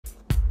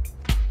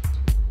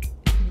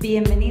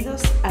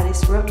Bienvenidos a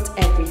Disrupt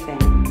Everything,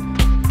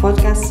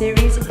 podcast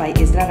series by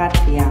Isra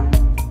Garcia.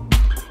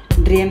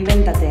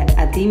 Reinvéntate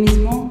a ti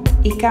mismo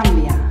y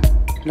cambia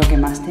lo que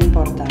más te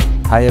importa.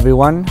 Hi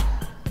everyone,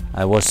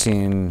 I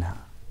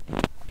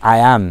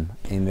am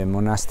in the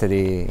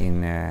monastery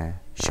in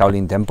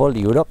Shaolin Temple,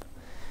 Europe,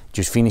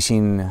 just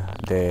finishing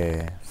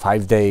the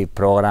 5-day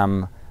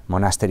program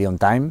Monastery on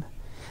Time,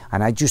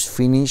 and I just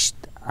finished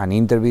an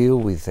interview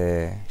with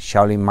the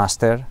Shaolin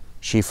Master,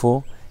 Shi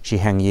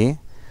Heng Yi,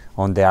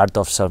 on the art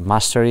of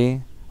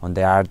self-mastery, on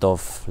the art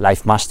of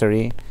life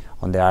mastery,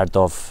 on the art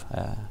of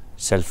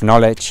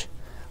self-knowledge,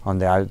 on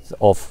the art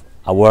of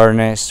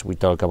awareness. We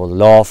talk about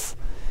love,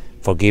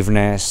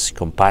 forgiveness,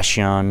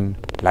 compassion,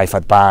 life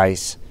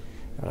advice.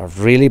 A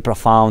really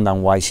profound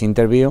and wise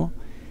interview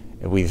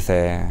with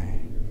the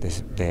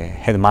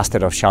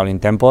headmaster of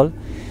Shaolin Temple.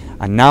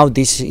 And now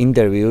this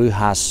interview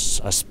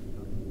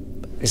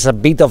is a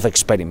bit of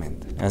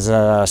experiment, it's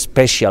a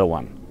special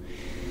one.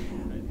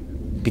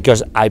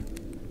 Because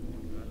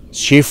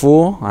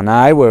Shifu and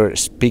I were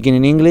speaking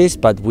in English,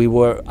 but we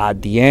were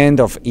at the end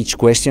of each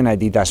question I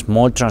did a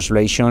small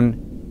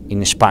translation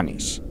in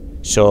Spanish.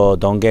 So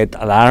don't get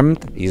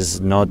alarmed, it's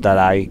not that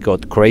I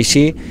got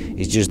crazy,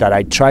 it's just that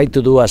I tried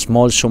to do a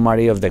small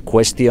summary of the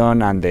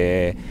question and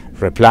the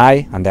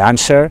reply and the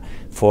answer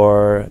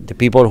for the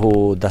people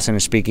who doesn't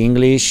speak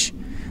English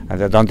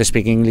and they don't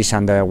speak English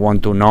and they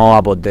want to know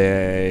about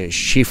the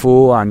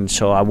Shifu, and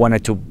so I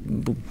wanted to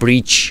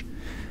bridge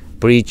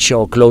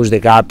or close the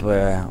gap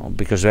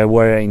because they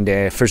were in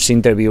the first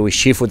interview with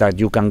Shifu that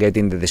you can get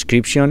in the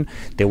description.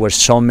 There were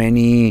so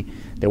many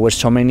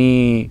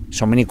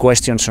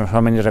questions or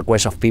so many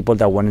requests of people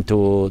that wanted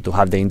to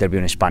have the interview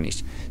in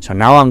Spanish. So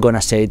now I'm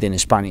gonna say it in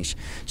Spanish.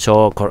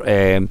 So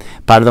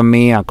pardon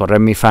me and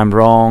correct me if I'm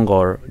wrong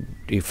or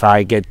if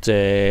I get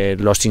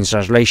lost in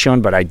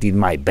translation, but I did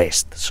my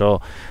best.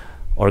 So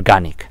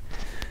organic.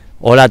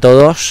 Hola a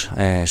todos,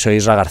 soy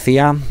Isra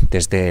Garcia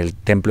desde el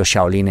Templo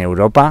Shaolin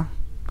Europa.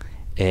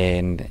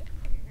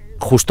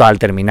 Justo al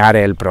terminar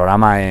el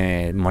programa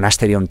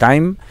Monastery on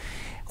Time,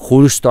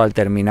 justo al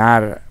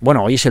terminar,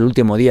 bueno, hoy es el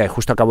último día y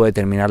justo acabo de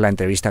terminar la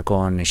entrevista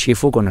con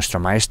Shifu, con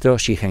nuestro maestro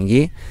Shi Heng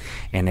Yi,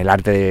 en el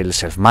arte del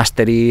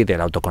self-mastery,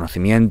 del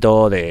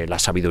autoconocimiento, de la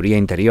sabiduría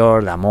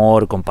interior, de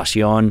amor,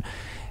 compasión,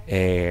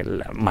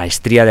 la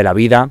maestría de la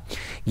vida.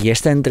 Y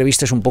esta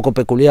entrevista es un poco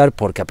peculiar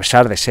porque a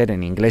pesar de ser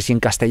en inglés y en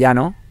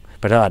castellano,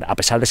 a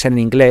pesar de ser en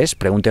inglés,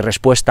 pregunta y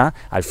respuesta,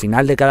 al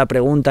final de cada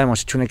pregunta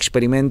hemos hecho un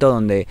experimento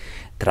donde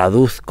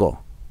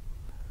traduzco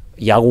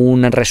y hago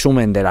un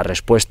resumen de la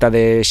respuesta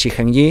de Shi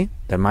Heng Yi,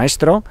 del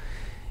maestro,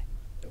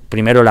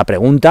 primero la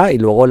pregunta y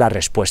luego la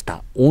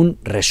respuesta. Un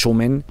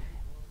resumen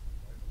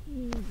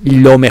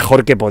lo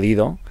mejor que he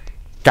podido,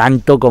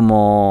 tanto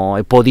como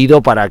he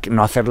podido para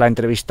no hacer la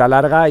entrevista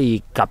larga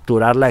y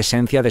capturar la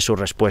esencia de su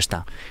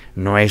respuesta.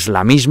 No es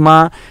la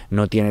misma,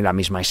 no tiene la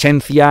misma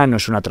esencia, no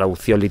es una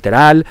traducción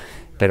literal,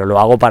 pero lo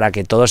hago para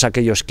que todos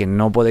aquellos que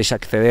no podéis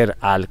acceder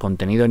al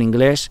contenido en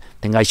inglés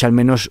tengáis al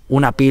menos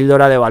una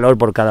píldora de valor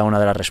por cada una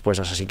de las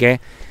respuestas. Así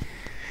que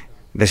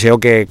deseo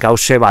que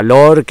cause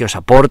valor, que os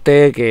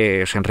aporte,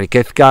 que os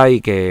enriquezca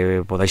y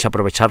que podáis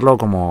aprovecharlo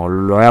como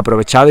lo he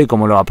aprovechado y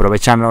como lo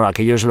aprovechan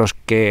aquellos los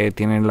que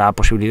tienen la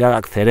posibilidad de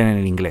acceder en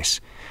el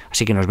inglés.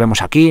 Así que nos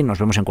vemos aquí, nos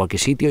vemos en cualquier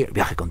sitio y el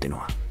viaje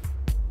continúa.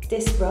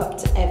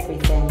 Disrupt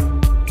everything.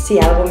 Si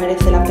algo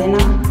merece la pena,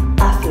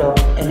 hazlo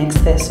en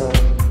exceso.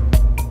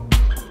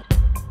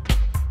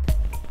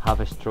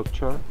 Have a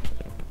structure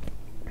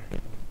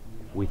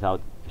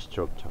without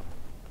structure.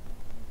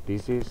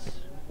 This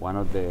is one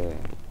of the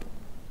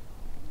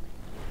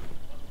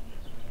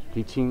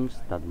teachings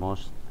that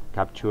most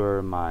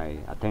capture my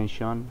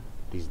attention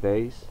these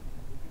days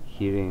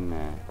here in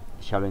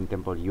Shaolin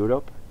Temple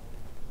Europe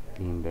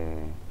in the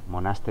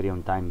Monastery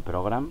on Time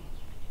program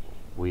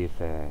with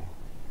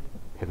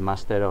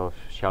headmaster of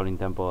Shaolin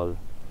Temple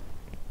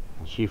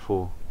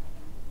Shifu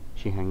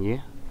Shi Heng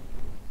Yi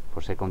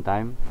for second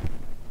time.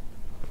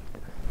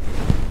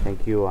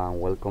 Thank you and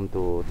welcome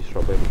to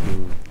Disrupt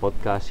Everything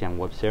podcast and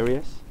web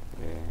series.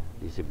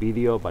 This is a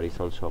video but it's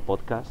also a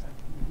podcast.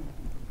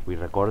 We're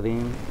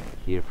recording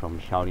here from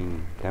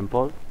Shaolin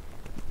Temple.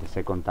 The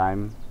second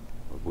time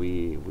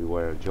we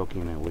were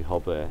joking and we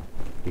hope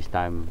this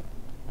time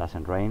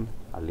doesn't rain.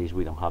 At least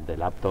we don't have the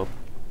laptop.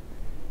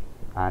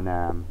 And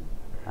I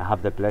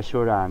have the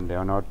pleasure and the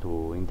honor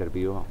to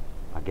interview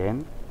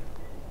again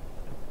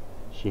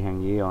Shi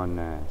Heng Yi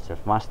on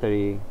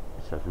self-mastery,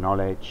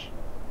 self-knowledge,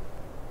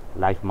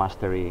 life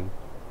mastery,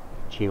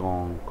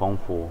 Qigong, Kung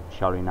Fu,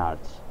 Shaolin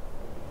arts.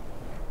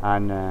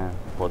 And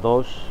for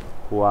those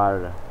who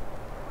are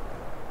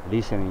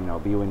listening or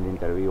viewing the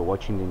interview,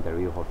 watching the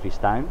interview for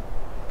first time,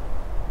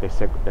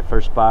 the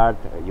first part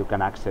you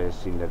can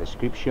access in the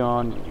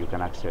description, you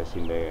can access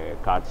in the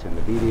cards in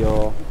the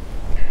video.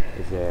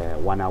 It's a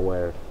 1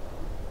 hour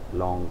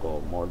long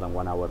or more than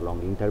 1 hour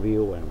long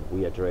interview when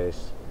we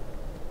address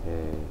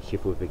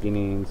Shifu's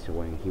beginnings,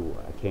 when he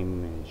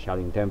came in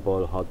Shaolin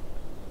Temple, how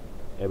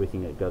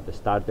everything got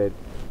started.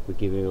 We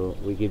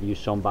give you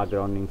some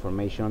background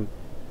information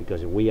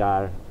because we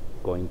are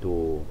going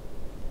to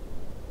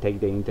take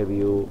the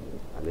interview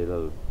a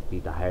little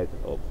bit ahead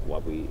of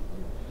what we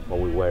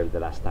were the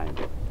last time.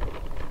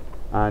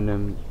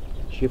 And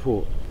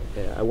Shifu,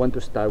 I want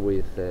to start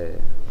with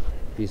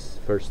this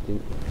first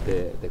thing,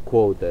 the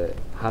quote,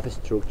 have a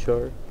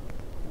structure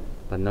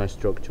but no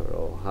structure,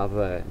 or have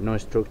no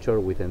structure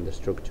within the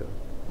structure.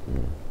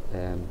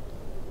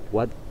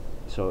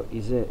 So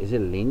is a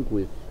link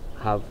with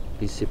have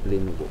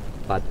discipline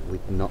but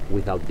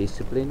without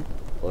discipline,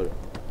 or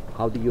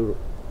how do you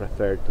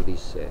refer to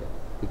this?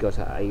 Because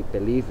I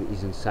believe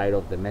it's inside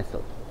of the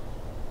method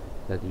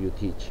that you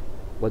teach.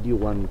 What do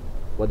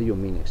you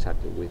mean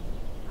exactly with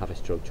have a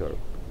structure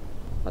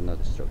but not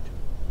a structure?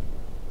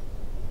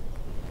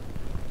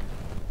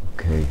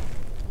 Okay,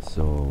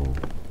 so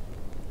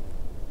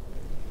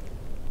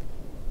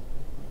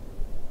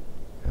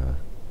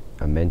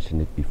I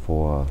mentioned it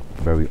before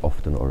very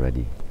often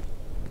already,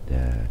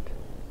 that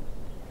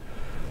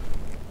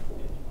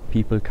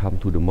people come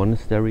to the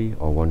monastery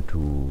or want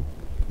to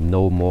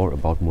know more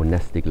about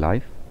monastic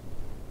life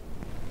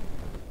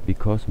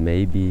because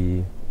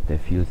maybe they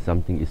feel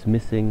something is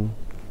missing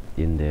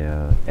in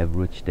their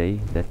average day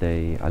that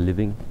they are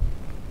living,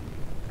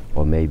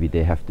 or maybe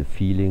they have the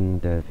feeling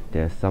that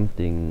there's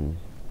something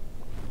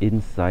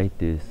inside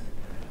this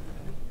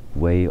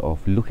way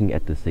of looking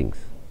at the things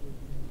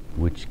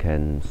which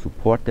can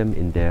support them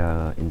in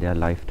their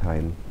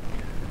lifetime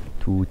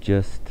to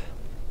just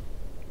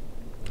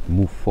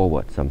move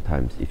forward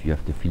sometimes if you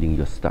have the feeling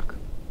you're stuck.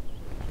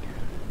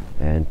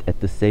 And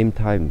at the same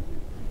time,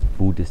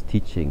 Buddhist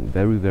teaching,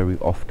 very, very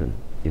often,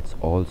 it's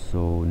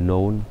also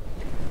known,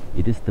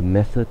 it is the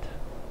method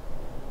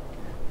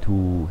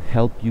to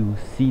help you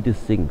see the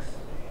things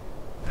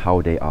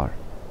how they are.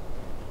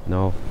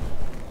 Now,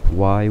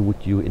 why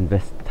would you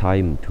invest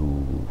time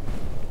to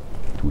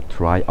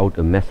try out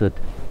a method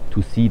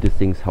to see the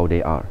things how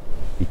they are?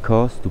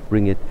 Because to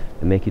bring it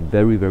and make it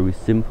very, very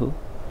simple,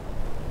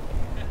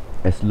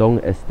 as long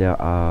as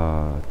there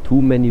are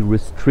too many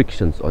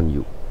restrictions on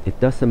you, it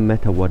doesn't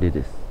matter what it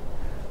is.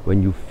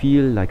 When you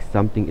feel like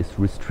something is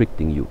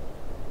restricting you,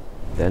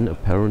 then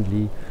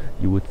apparently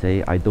you would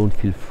say, I don't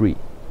feel free.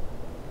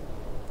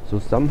 So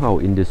somehow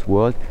in this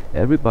world,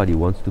 everybody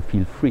wants to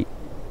feel free.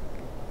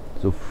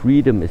 So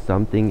freedom is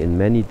something in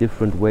many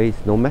different ways,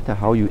 no matter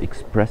how you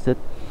express it,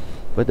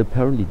 but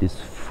apparently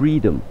this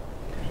freedom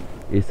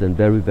is a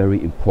very,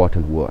 very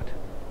important word.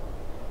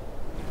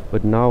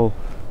 But now,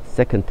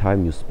 second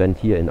time you spend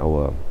here in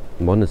our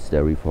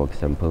monastery, for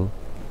example,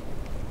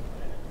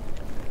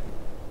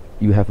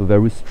 you have a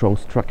very strong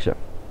structure,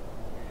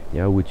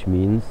 which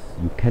means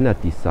you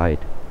cannot decide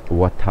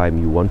what time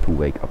you want to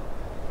wake up.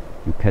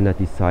 You cannot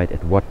decide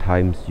at what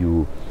times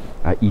you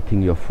are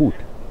eating your food.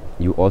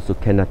 You also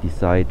cannot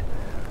decide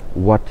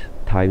what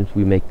times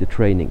we make the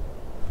training.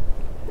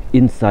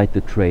 Inside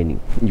the training,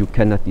 you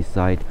cannot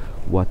decide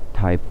what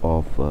type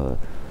of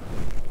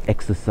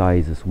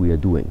exercises we are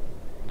doing,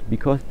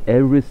 because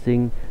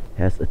everything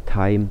has a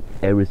time,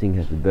 everything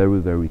has a very,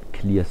 very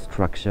clear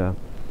structure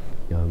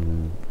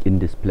in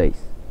this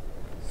place.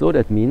 So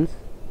that means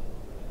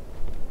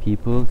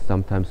people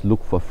sometimes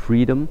look for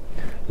freedom,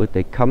 but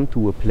they come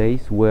to a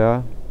place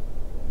where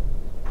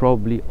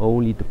probably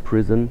only the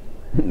prison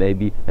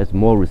maybe has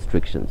more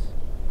restrictions.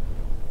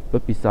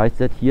 But besides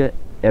that, here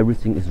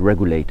everything is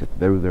regulated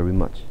very, very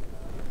much.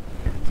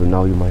 So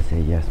now you might say,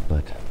 yes,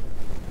 but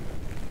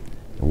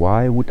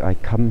why would I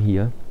come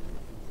here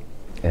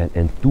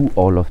and do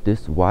all of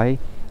this? Why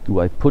do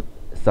I put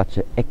such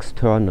an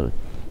external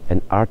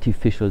and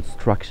artificial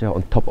structure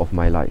on top of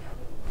my life?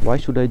 Why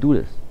should I do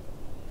this?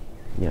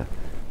 Yeah.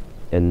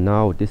 And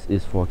now this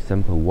is, for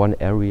example, one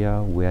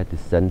area where the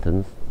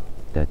sentence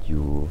that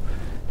you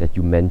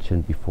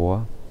mentioned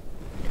before,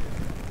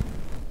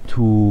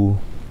 to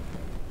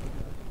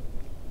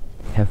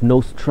have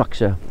no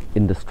structure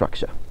in the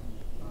structure.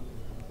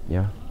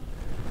 Yeah.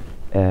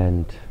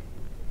 And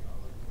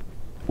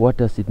what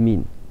does it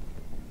mean?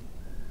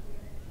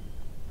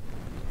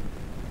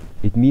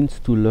 It means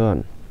to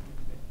learn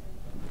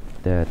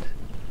that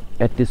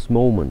at this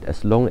moment,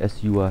 as long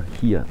as you are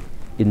here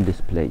in this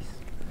place,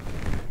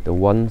 the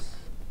ones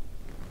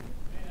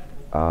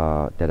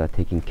that are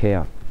taking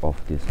care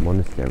of this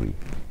monastery,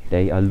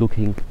 they are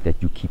looking that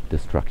you keep the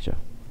structure.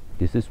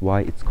 This is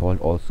why it's called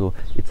also,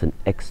 it's an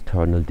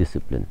external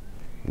discipline.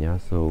 Yeah,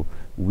 so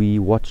we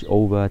watch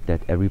over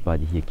that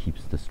everybody here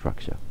keeps the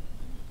structure.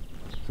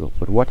 So,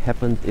 but what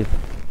happens if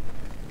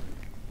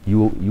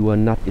you are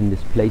not in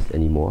this place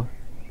anymore,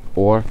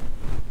 or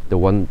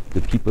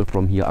the people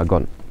from here are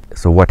gone?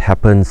 So what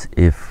happens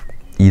if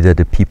either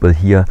the people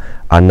here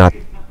are not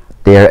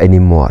there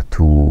anymore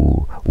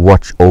to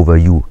watch over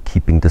you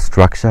keeping the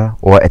structure,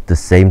 or at the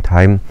same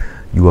time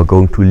you are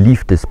going to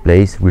leave this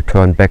place,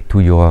 return back to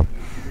your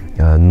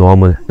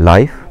normal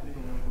life,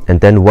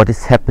 and then what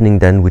is happening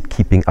then with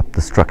keeping up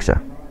the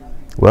structure?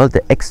 Well,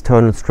 the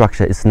external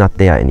structure is not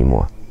there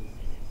anymore.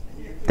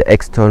 The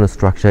external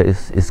structure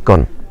is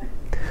gone.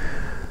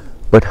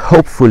 But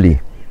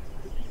hopefully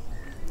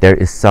there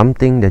is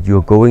something that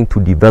you're going to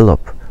develop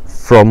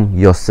from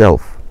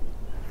yourself,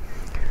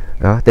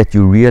 that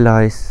you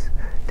realize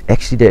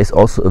actually there is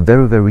also a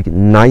very, very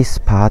nice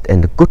part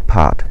and a good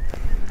part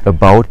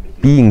about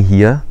being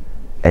here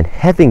and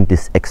having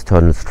this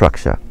external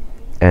structure.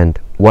 And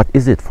what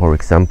is it? For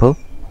example,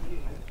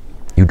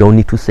 you don't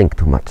need to think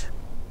too much.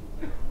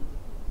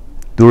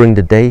 During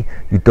the day,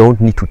 you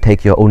don't need to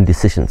take your own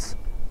decisions,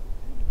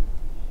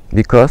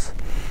 because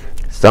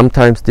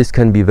sometimes this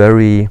can be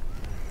very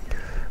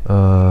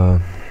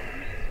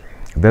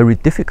very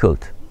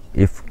difficult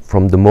if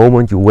from the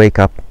moment you wake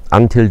up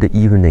until the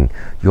evening,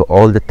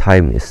 all the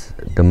time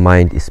the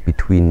mind is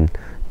between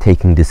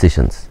taking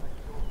decisions.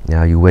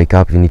 You wake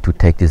up, you need to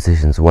take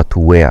decisions what to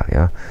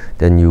wear,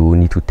 then you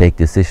need to take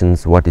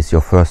decisions what is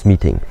your first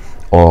meeting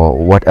or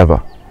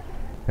whatever.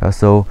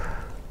 So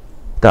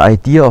the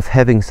idea of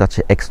having such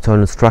an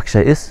external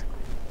structure is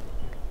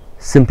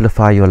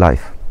simplify your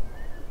life.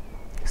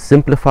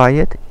 Simplify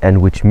it,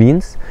 and which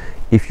means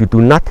if you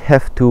do not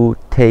have to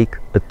take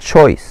a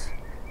choice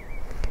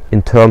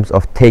in terms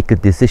of take a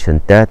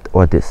decision, that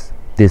or this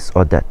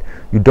or that,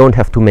 you don't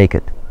have to make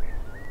it.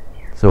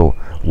 So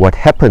what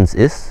happens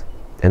is,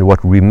 and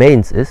what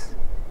remains is,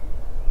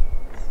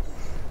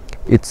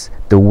 it's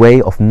the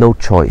way of no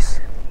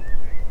choice.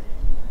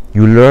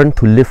 You learn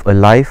to live a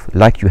life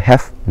like you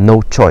have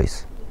no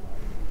choice.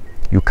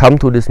 You come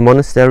to this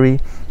monastery,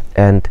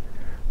 and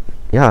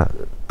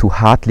to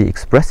hardly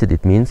express it,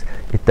 it means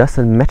it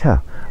doesn't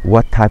matter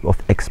what type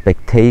of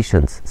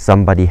expectations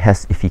somebody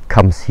has if he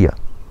comes here.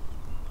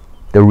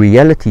 The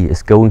reality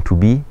is going to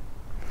be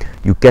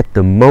you get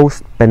the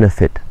most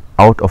benefit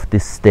out of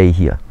this stay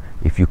here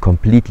if you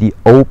completely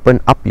open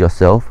up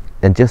yourself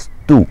and just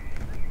do.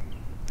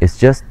 It's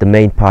just the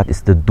main part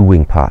is the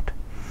doing part,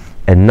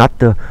 and not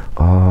the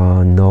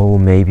no,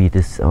 maybe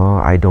this,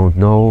 I don't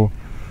know,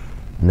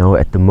 no,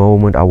 at the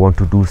moment I want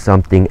to do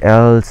something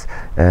else,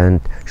 and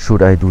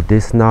should I do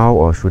this now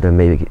or should I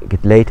maybe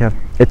get later?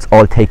 It's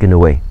all taken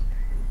away.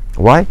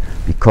 Why?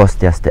 Because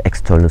there's the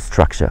external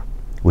structure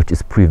which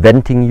is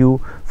preventing you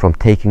from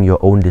taking your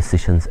own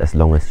decisions as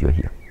long as you're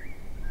here.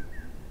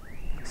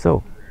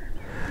 So,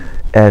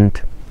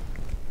 and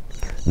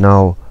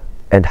now,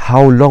 and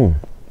how long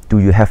do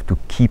you have to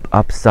keep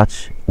up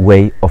such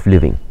way of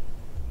living?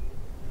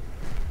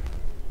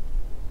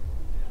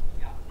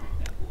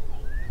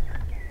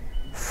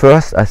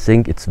 First, I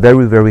think it's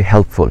very, very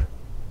helpful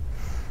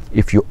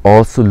if you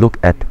also look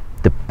at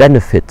the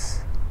benefits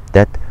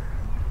that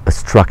a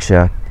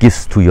structure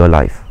gives to your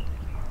life.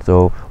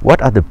 So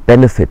what are the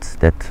benefits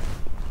that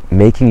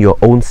making your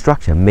own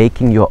structure,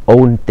 making your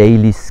own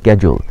daily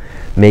schedule,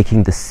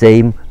 making the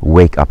same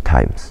wake up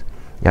times?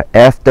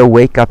 After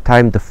wake up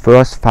time, the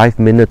first 5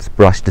 minutes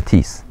brush the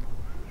teeth.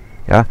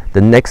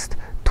 The next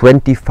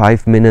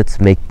 25 minutes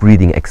make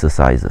breathing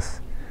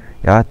exercises.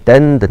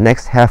 Then the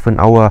next half an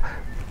hour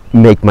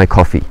make my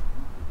coffee,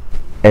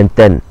 and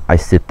then I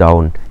sit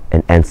down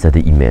and answer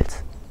the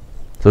emails.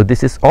 So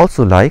this is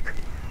also like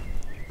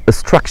a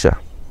structure,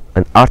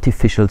 an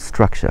artificial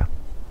structure,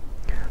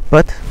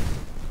 but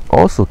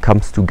also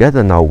comes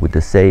together now with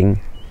the saying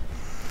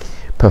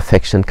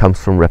perfection comes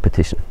from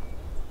repetition.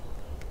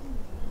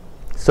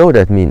 So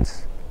that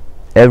means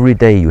every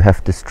day you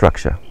have this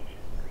structure,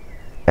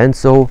 and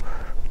so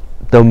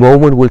the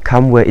moment will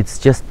come where it's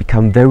just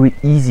become very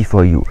easy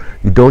for you.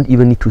 You don't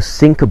even need to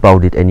think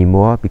about it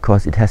anymore,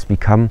 because it has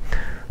become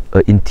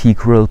an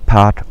integral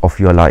part of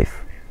your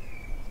life.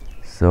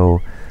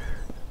 So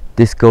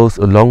this goes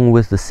along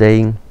with the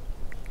saying,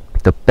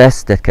 the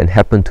best that can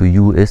happen to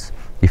you is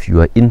if you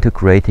are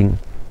integrating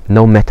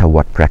no matter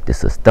what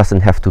practices.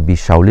 Doesn't have to be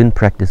Shaolin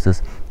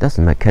practices,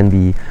 can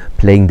be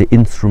playing the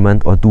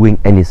instrument or doing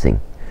anything.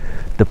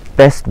 The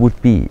best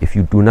would be if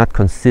you do not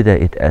consider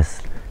it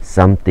as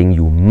something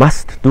you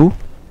must do,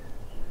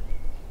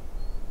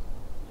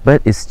 but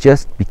it's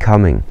just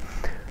becoming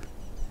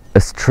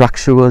a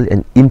structural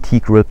and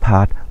integral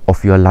part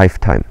of your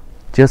lifetime,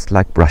 just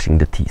like brushing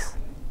the teeth.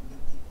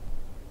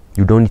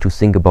 You don't need to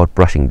think about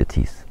brushing the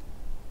teeth.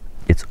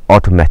 It's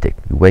automatic.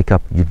 You wake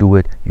up, you do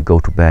it, you go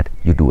to bed,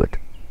 you do it.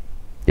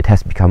 It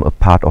has become a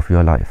part of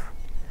your life.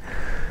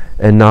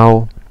 And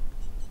now,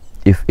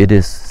 if it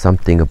is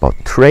something about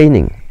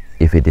training,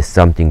 if it is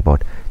something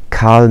about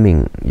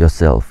calming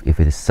yourself, if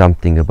it is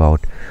something about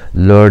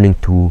learning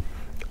to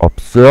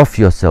observe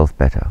yourself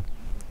better,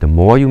 the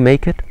more you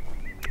make it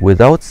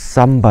without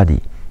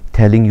somebody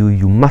telling you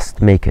you must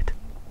make it,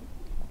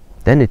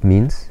 then it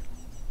means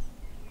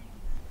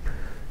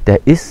there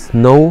is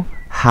no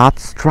hard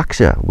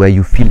structure where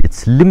you feel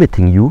it's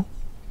limiting you.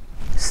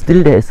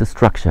 Still there is a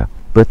structure,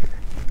 but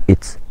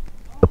it's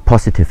a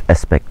positive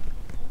aspect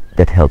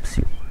that helps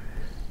you.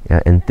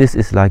 And this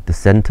is like the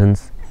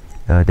sentence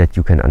that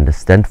you can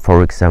understand,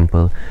 for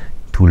example,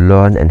 to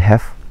learn and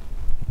have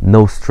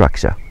no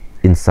structure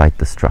inside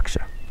the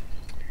structure.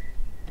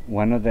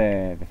 One of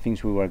the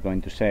things we were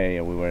going to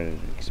say, we were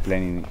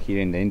explaining here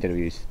in the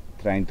interview, is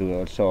trying to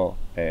also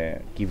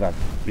give a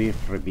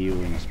brief review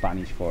in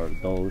Spanish for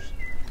those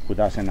who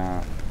doesn't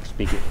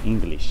speak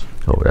English.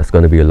 Oh, that's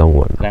going to be a long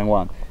one. Long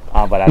one.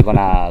 But I'm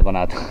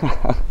gonna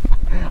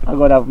I'm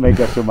gonna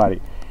make a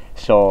summary.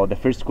 So the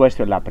first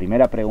question, la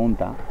primera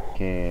pregunta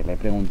que le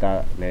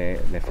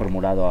he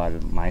formulado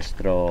al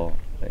maestro,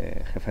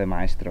 jefe de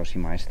maestros y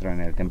maestro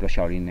en el templo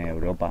Shaolin en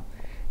Europa,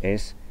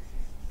 es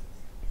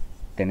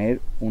tener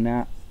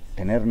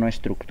no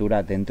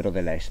estructura dentro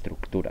de la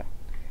estructura,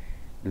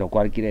 lo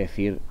cual quiere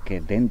decir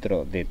que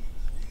dentro de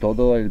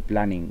todo el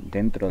planning,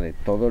 dentro de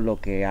todo lo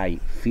que hay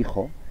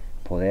fijo,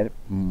 poder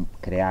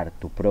crear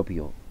tu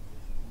propia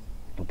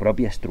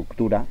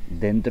estructura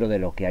dentro de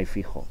lo que hay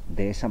fijo.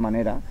 De esa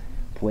manera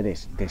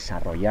puedes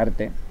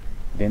desarrollarte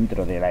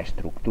dentro de la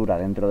estructura,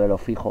 dentro de lo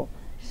fijo,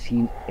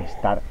 sin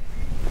estar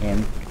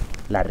en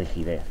la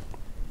rigidez,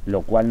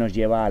 lo cual nos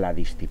lleva a la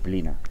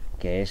disciplina,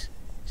 que es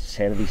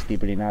ser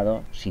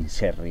disciplinado sin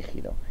ser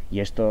rígido.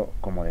 Y esto,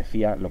 como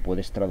decía, lo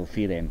puedes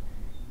traducir en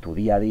tu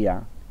día a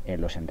día, en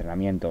los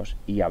entrenamientos,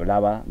 y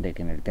hablaba de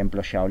que en el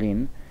templo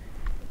Shaolin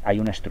hay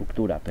una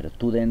estructura, pero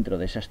tú dentro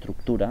de esa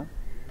estructura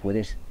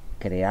puedes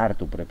crear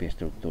tu propia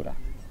estructura.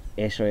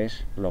 Eso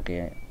es lo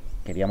que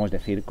queríamos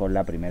decir con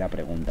la primera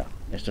pregunta.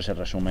 Esto se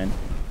resume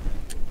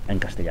en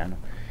castellano.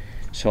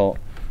 So,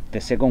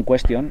 the second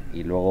question,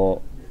 y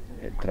luego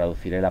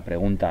traduciré la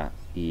pregunta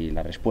y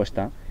la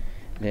respuesta.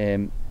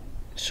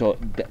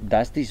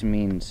 Does this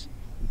means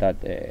that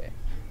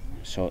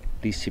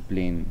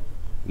discipline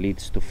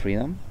leads to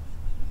freedom?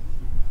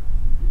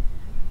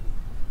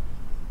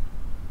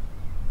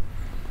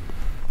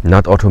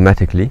 Not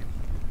automatically,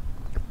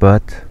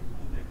 but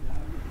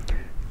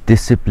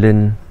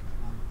discipline,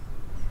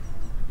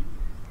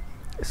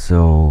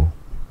 so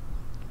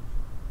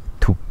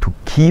to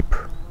keep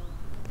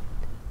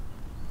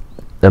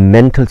the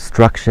mental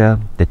structure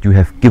that you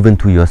have given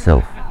to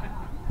yourself.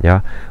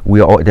 Yeah,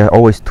 there are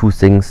always two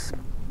things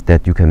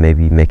that you can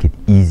maybe make it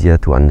easier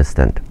to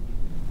understand.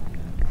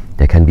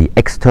 There can be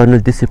external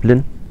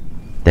discipline,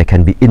 there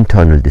can be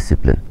internal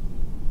discipline.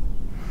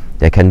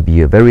 There can be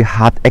a very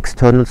hard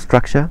external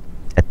structure.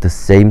 At the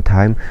same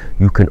time,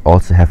 you can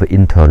also have an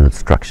internal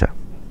structure.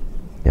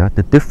 Yeah,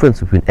 the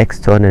difference between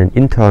external and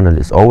internal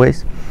is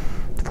always,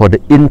 for the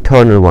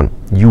internal one,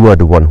 you are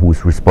the one who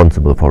is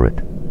responsible for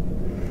it.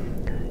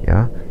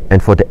 Yeah,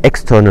 and for the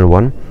external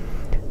one,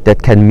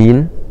 that can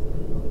mean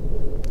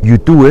you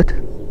do it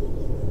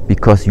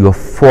because you are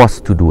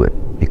forced to do it,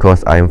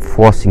 because I am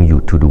forcing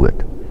you to do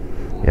it.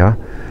 Yeah,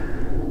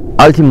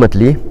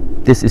 ultimately,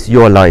 this is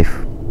your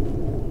life.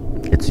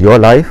 It's your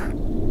life,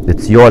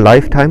 it's your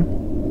lifetime,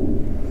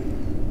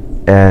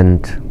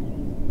 and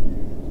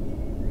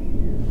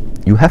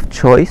you have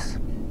choice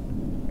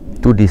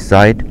to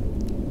decide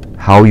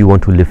how you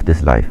want to live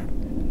this life.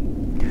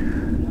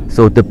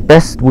 So the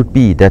best would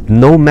be that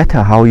no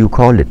matter how you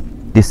call it,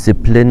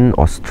 discipline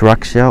or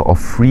structure or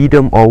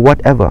freedom or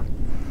whatever,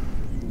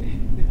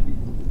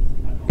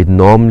 it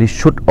normally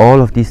should, all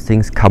of these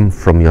things come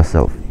from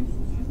yourself.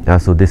 Yeah,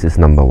 so this is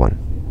number one.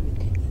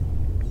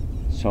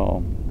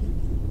 So,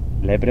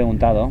 le he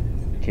preguntado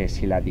que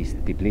si la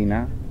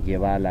disciplina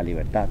lleva a la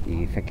libertad, y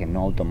dice que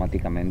no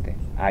automáticamente.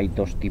 Hay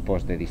dos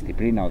tipos de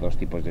disciplina o dos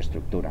tipos de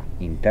estructura,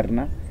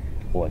 interna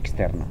o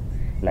externa.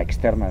 La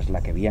externa es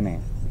la que viene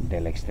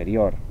del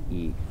exterior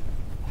y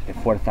te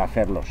fuerza a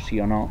hacerlo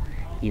sí o no,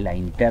 y la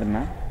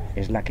interna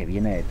es la que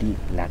viene de ti,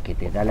 la que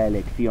te da la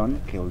elección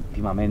que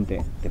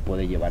últimamente te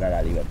puede llevar a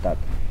la libertad.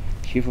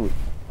 Shifu,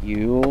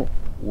 you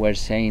were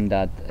saying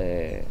that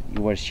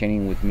you were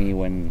sharing with me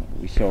when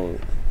we saw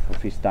for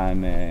first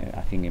time,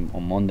 I think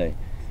on Monday,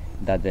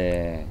 that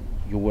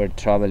you were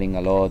traveling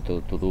a lot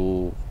to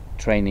do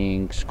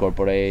trainings,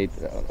 corporate,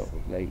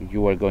 like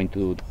you were going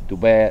to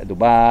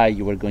Dubai,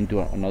 you were going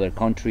to another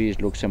countries,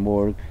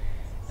 Luxembourg.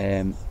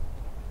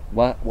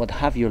 What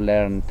have you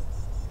learned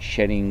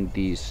sharing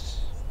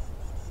these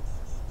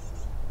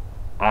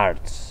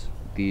arts,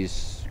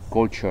 this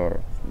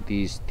culture,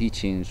 these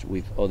teachings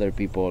with other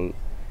people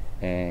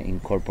in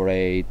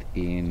corporate,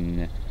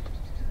 in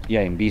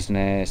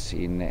business,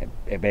 in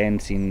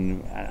events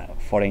in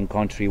foreign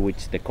country,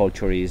 which the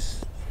culture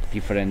is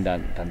different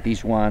than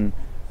this one?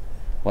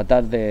 What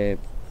are the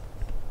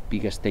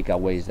biggest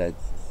takeaways that,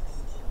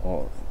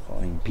 or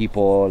in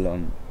people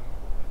on?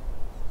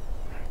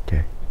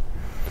 Okay.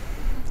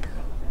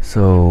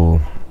 So,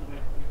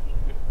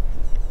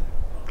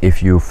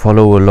 if you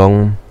follow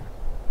along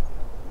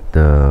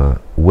the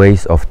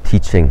ways of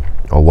teaching,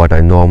 or what I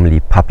normally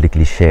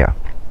publicly share,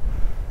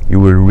 you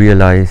will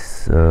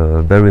realize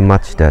very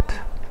much that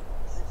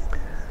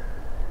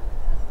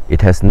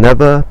it has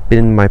never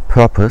been my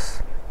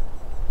purpose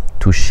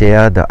to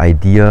share the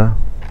idea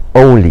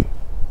only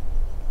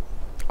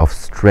of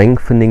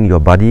strengthening your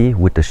body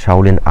with the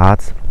Shaolin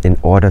arts in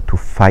order to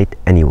fight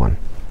anyone.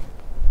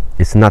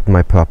 It's not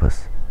my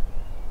purpose.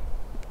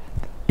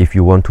 If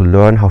you want to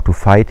learn how to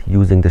fight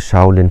using the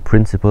Shaolin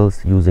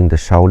principles, using the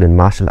Shaolin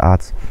martial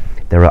arts,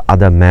 there are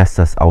other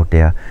masters out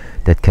there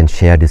that can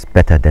share this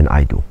better than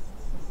I do.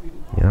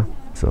 Yeah,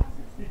 so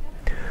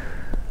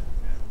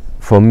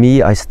for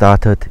me, I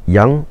started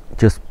young,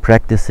 just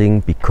practicing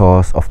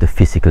because of the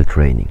physical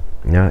training.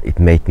 Yeah, it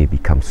made me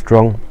become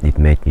strong, it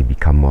made me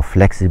become more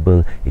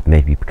flexible, it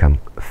made me become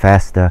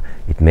faster,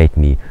 it made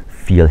me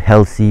feel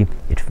healthy,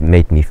 it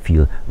made me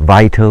feel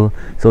vital.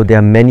 So there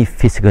are many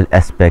physical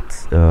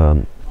aspects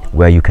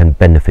where you can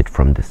benefit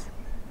from this.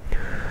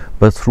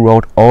 But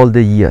throughout all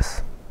the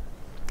years,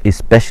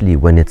 especially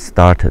when it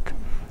started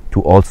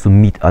to also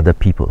meet other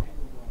people,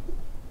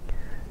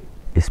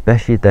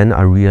 especially then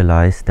I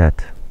realized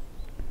that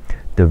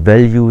the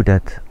value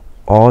that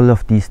all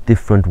of these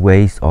different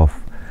ways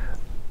of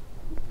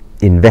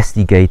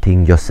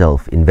investigating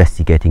yourself,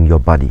 investigating your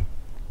body,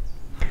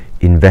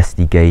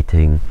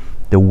 investigating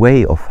the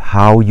way of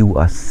how you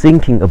are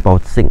thinking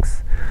about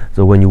things.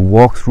 So when you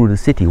walk through the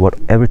city, what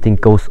everything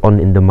goes on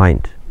in the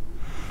mind.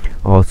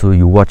 Also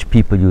you watch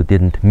people you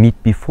didn't meet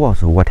before,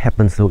 so what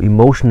happens so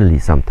emotionally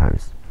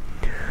sometimes.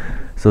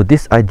 So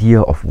this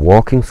idea of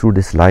walking through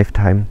this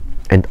lifetime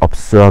and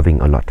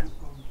observing a lot,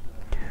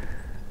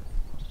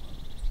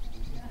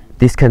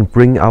 this can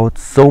bring out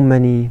so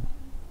many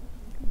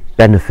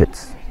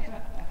benefits.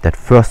 That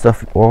first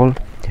of all,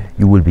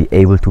 you will be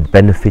able to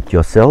benefit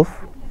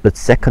yourself, but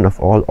second of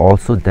all,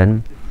 also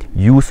then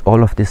use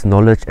all of this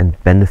knowledge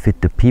and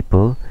benefit the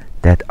people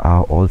that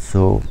are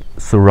also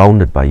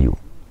surrounded by you.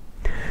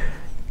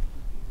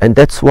 And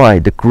that's why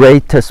the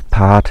greatest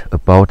part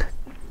about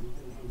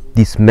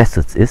these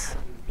methods is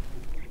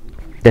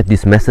that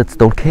these methods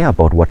don't care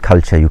about what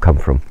culture you come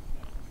from.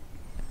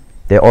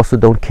 They also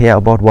don't care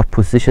about what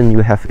position you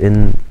have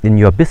in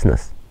your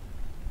business.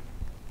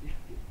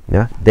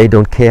 Yeah? They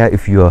don't care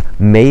if you're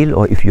male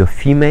or if you're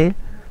female.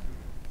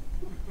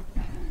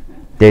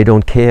 They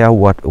don't care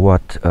what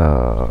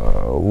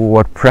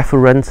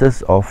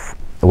preferences of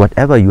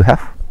whatever you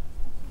have.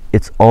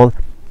 It's all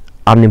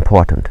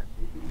unimportant.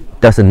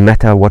 Doesn't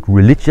matter what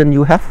religion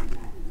you have,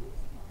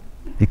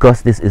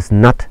 because this is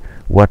not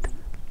what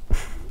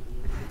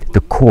the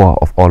core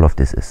of all of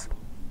this is.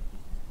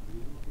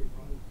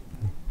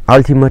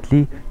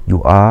 Ultimately,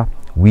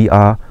 we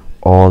are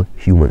all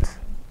humans.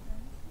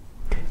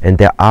 And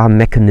there are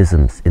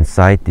mechanisms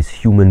inside this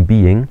human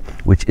being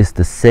which is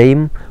the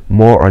same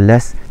more or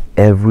less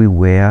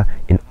everywhere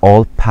in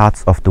all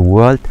parts of the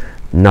world,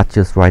 not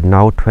just right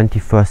now,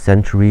 21st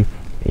century,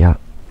 yeah,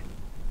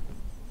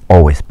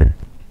 always been.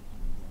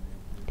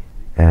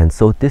 And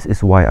so this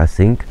is why I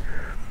think,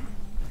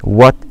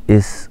 what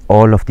is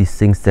all of these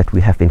things that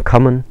we have in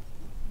common,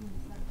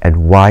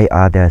 and why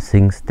are there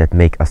things that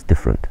make us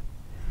different?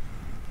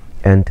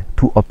 And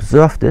to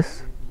observe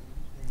this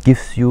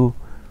gives you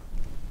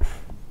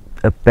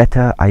a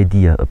better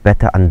idea, a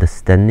better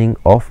understanding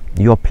of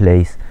your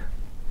place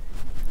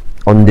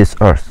on this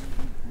earth.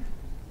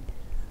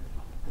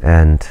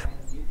 And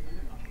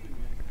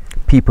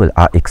people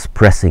are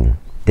expressing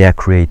their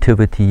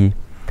creativity,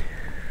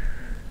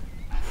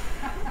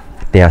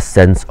 their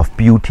sense of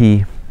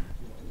beauty,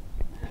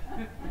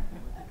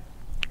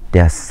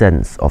 their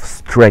sense of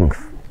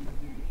strength.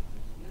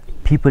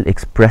 People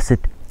express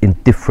it in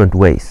different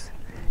ways.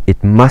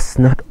 It must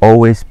not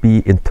always be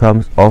in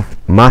terms of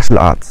martial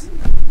arts,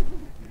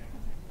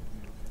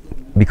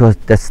 because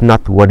that's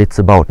not what it's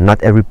about.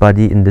 Not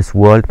everybody in this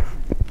world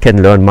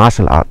can learn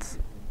martial arts.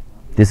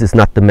 This is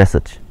not the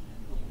message.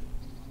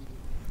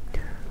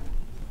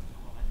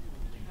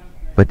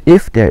 But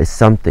if there is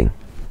something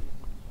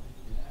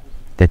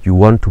that you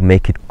want to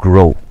make it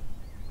grow,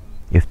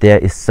 if there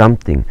is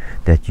something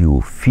that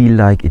you feel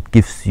like it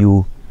gives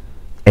you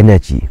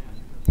energy,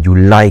 you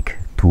like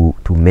to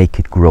make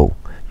it grow,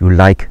 you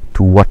like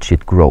to watch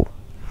it grow,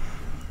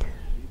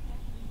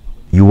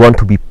 you want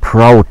to be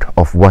proud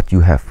of what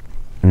you have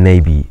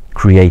maybe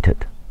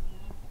created,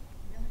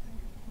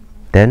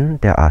 then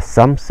there are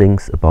some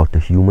things about the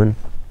human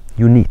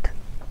you need.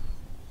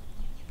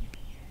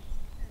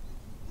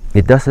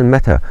 It doesn't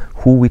matter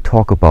who we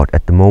talk about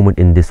at the moment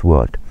in this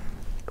world,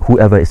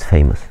 whoever is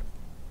famous.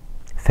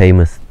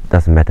 Famous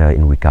doesn't matter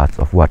in regards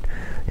of what.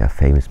 Yeah,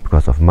 famous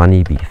because of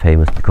money, be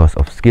famous because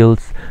of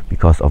skills,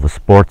 because of a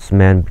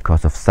sportsman,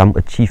 because of some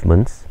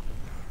achievements.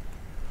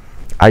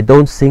 I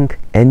don't think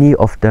any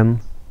of them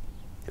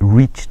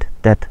reached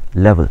that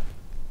level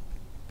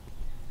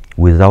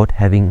without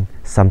having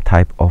some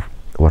type of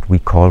what we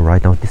call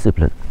right now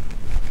discipline.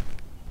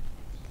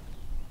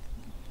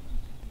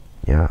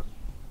 Yeah,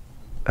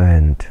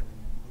 and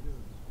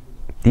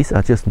these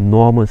are just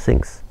normal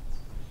things.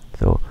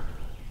 So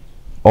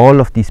all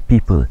of these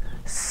people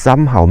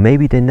somehow,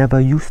 maybe they never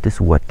use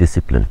this word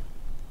discipline,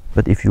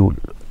 but if you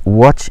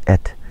watch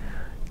at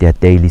their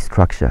daily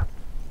structure,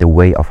 the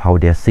way of how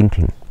they're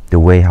thinking, the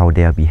way how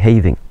they are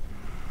behaving,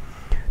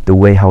 the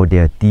way how they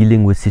are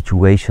dealing with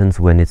situations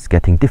when it's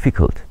getting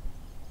difficult,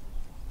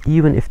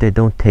 even if they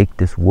don't take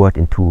this word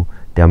into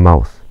their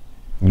mouth,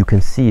 you can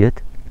see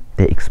it,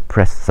 they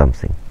express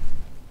something.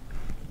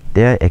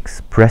 They're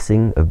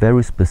expressing a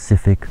very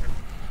specific,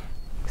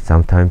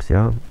 sometimes,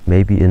 yeah,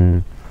 maybe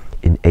in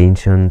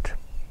ancient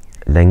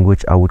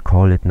language I would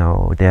call it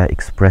now, they're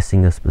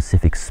expressing a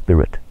specific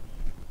spirit,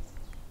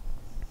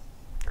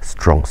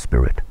 strong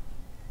spirit,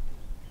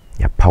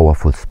 yeah,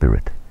 powerful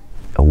spirit,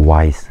 a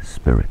wise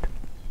spirit.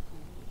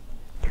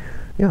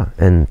 Yeah,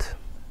 and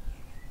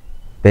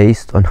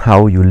based on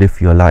how you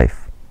live your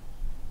life,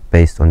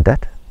 based on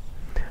that,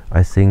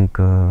 I think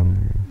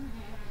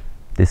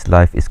this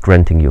life is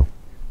granting you.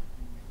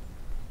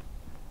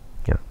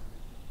 Yeah,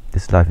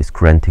 this life is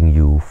granting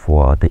you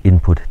for the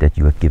input that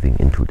you are giving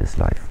into this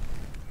life.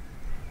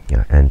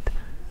 Yeah, and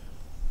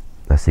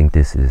I think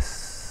this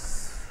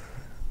is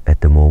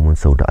at the moment,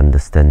 so the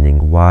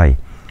understanding why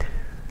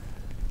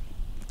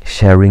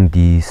sharing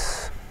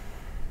these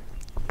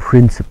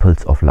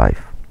principles of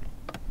life.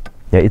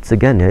 Yeah, it's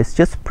again, yeah, it's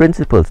just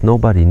principles.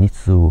 Nobody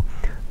needs to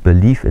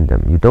believe in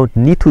them. You don't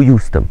need to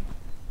use them.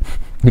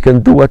 You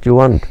can do what you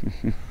want.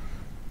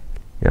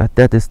 Yeah,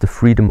 that is the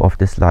freedom of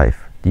this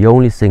life. The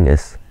only thing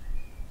is,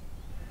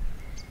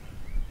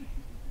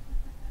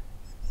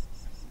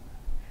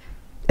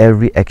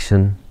 every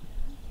action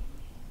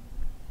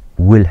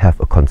will have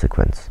a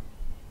consequence.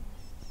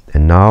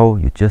 And now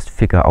you just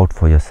figure out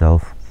for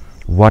yourself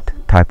what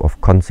type of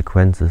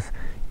consequences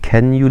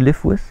can you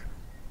live with,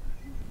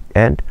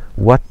 and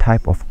what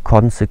type of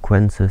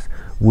consequences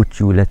would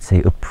you, let's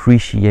say,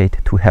 appreciate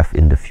to have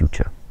in the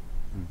future.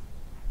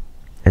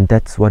 And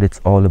that's what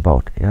it's all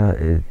about. Yeah,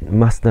 it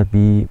must not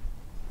be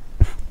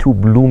too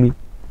gloomy,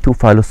 too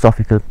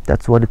philosophical.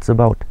 That's what it's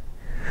about.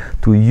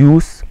 To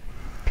use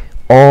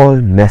all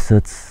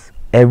methods,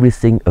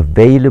 everything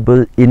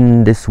available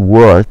in this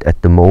world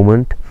at the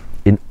moment,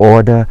 in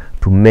order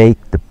to make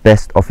the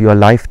best of your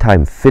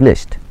lifetime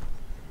finished.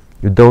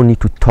 You don't need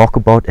to talk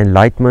about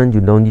enlightenment. You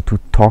don't need to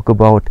talk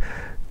about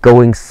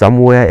going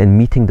somewhere and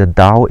meeting the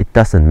Tao. It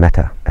doesn't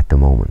matter at the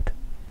moment.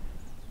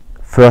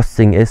 First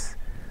thing is,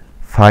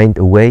 find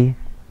a way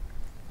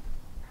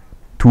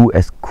to,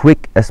 as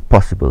quick as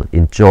possible,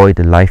 enjoy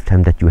the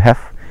lifetime that you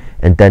have,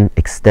 and then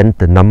extend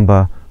the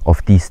number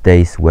of these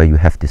days where you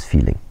have this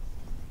feeling.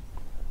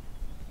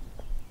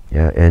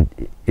 Yeah, and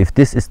if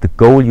this is the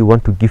goal you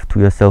want to give to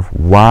yourself,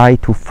 why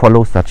to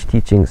follow such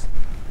teachings?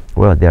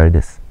 Well, there it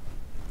is.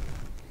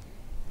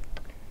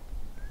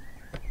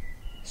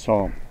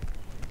 So,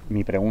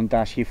 mi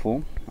pregunta a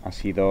Shifu ha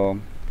sido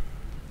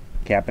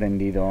 ¿qué he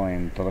aprendido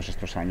en todos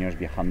estos años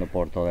viajando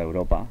por toda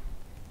Europa,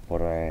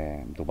 por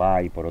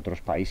Dubái y por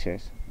otros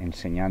países,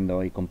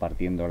 enseñando y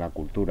compartiendo la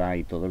cultura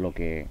y todo lo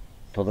que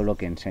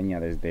enseña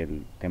desde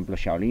el templo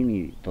Shaolin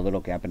y todo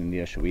lo que ha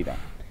aprendido de su vida?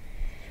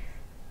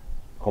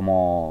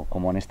 Como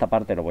en esta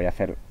parte lo voy a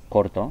hacer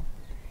corto,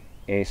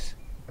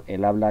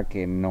 él habla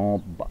que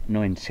no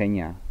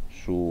enseña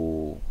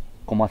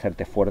cómo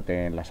hacerte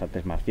fuerte en las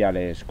artes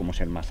marciales, cómo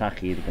ser más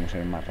ágil, cómo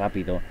ser más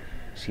rápido,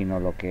 sino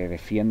lo que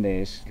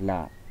defiende es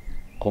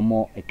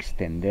cómo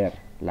extender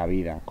la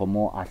vida,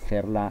 cómo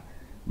hacerla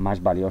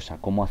más valiosa,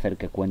 cómo hacer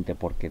que cuente,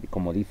 porque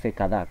como dice,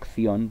 cada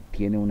acción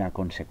tiene una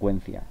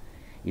consecuencia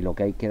y lo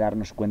que hay que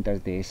darnos cuenta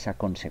es de esa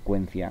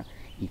consecuencia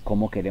y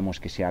cómo queremos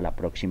que sea la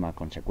próxima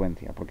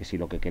consecuencia, porque si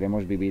lo que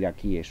queremos vivir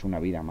aquí es una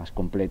vida más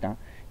completa,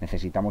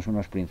 necesitamos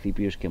unos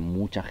principios que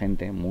mucha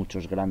gente,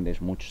 muchos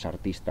grandes, muchos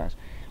artistas,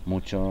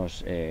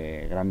 muchos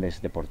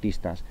grandes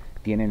deportistas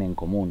tienen en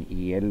común,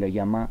 y él le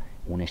llama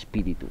un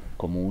espíritu,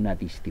 como una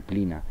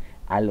disciplina,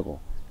 algo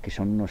que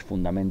son unos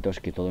fundamentos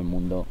que todo el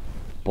mundo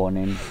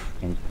ponen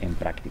en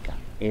práctica.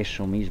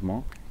 Eso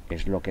mismo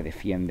es lo que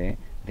defiende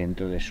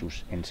dentro de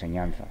sus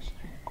enseñanzas.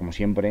 Como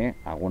siempre,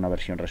 hago una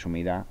versión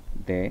resumida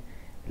de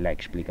la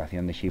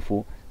explicación de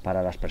Shifu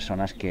para las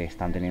personas que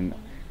están teniendo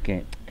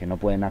que no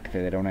pueden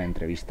acceder a una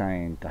entrevista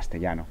en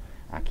castellano.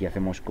 Aquí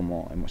estamos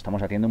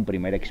haciendo un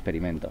primer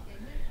experimento,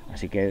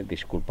 así que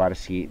disculpar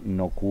si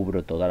no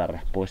cubro toda la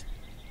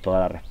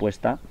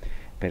respuesta,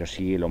 pero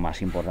sí lo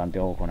más importante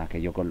o con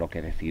aquello con lo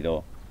que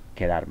decido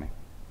quedarme.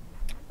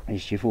 Hey,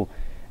 Shifu,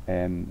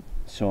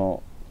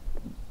 so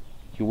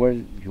you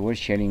were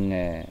sharing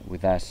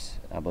with us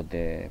about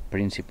the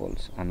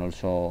principles and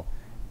also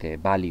the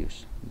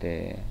values,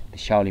 the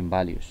Shaolin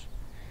values.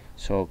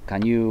 So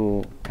can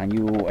you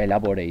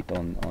elaborate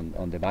on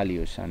the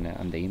values and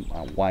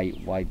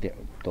why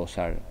those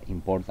are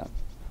important?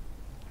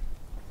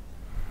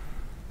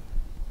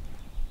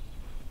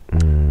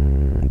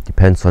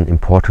 Depends on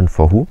important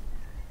for who.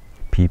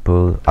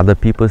 Other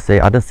people say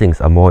other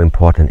things are more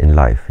important in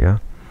life, yeah.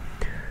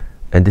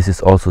 And this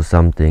is also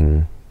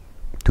something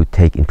to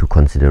take into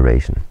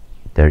consideration.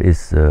 There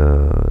is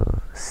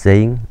a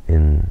saying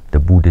in the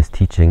Buddhist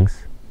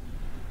teachings.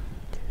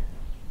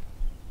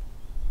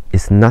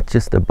 It's not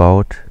just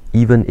about,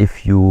 even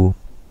if you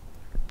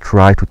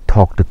try to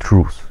talk the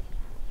truth,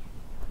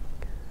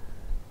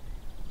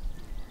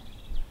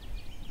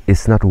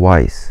 it's not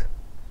wise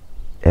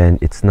and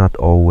it's not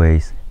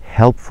always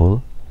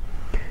helpful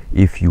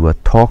if you are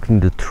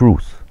talking the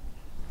truth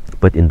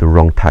but in the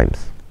wrong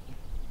times.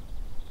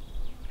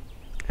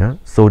 Yeah?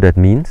 So that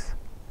means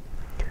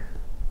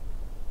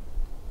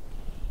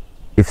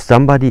if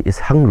somebody is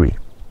hungry,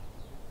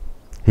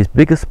 his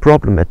biggest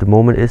problem at the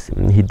moment is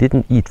he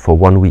didn't eat for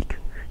 1 week.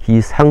 He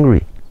is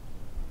hungry.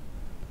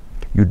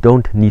 You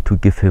don't need to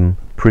give him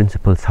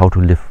principles how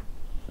to live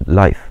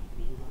life.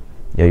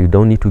 Yeah, you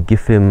don't need to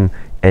give him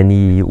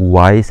any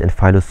wise and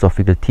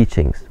philosophical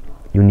teachings.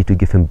 You need to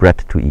give him bread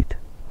to eat.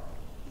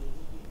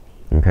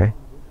 Okay?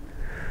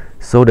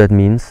 So that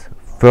means,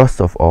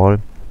 first of all,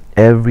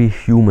 every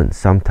human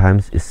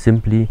sometimes is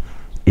simply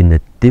in a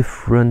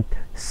different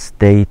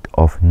state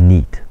of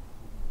need.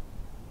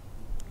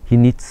 He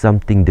needs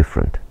something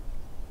different.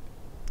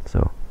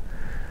 So,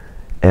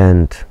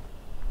 and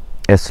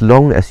as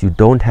long as you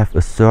don't have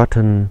a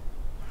certain,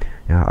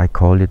 I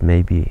call it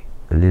maybe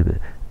a little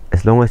bit,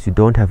 as long as you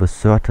don't have a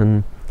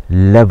certain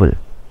level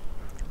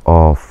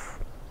of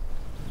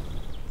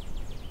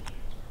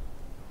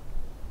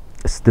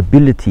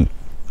stability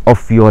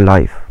of your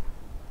life,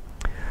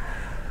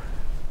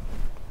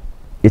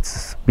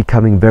 it's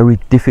becoming very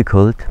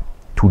difficult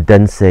to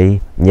then say,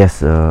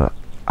 yes,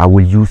 I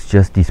will use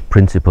just these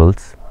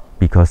principles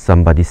because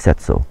somebody said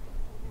so.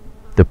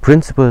 The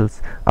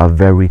principles are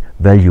very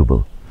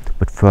valuable,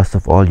 but first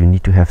of all you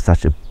need to have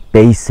such a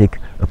basic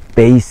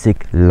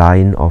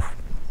line of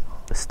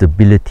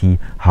stability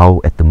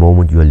how at the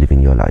moment you are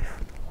living your life.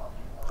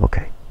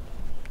 Okay.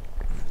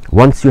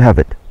 Once you have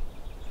it,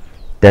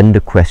 then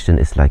the question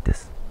is like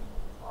this.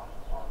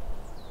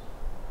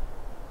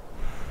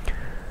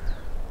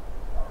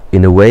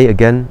 In a way,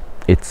 again,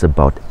 it's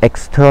about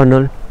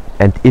external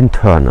and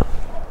internal.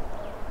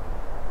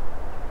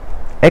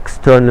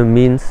 External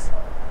means,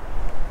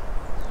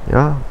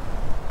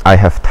 I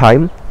have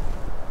time,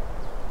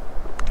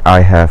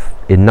 I have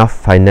enough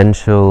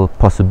financial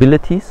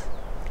possibilities.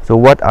 So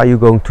what are you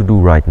going to do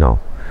right now?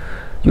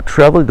 You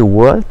travel the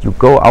world, you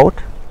go out,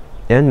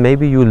 and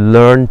maybe you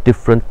learn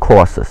different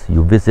courses.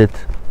 You visit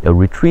a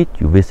retreat,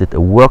 you visit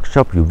a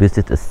workshop, you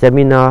visit a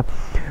seminar,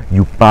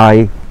 you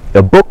buy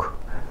a book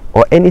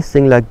or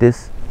anything like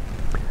this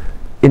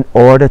in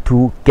order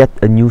to get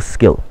a new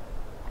skill.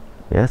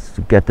 Yes,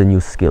 to get a new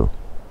skill.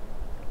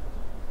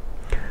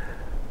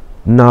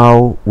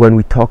 Now, when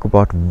we talk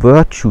about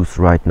virtues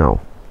right now,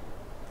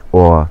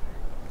 or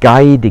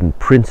guiding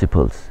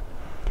principles,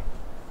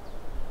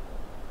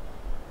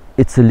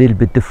 it's a little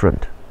bit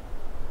different.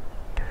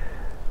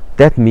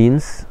 That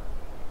means,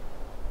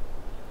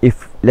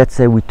 if let's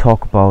say we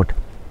talk about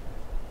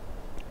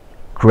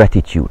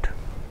gratitude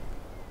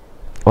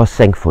or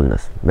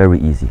thankfulness, very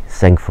easy,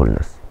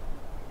 thankfulness.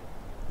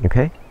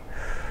 Okay?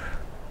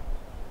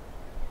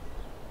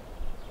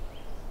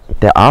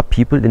 There are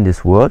people in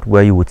this world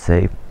where you would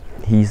say,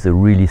 he's a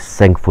really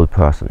thankful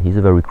person, he's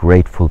a very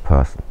grateful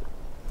person.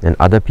 And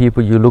other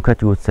people you look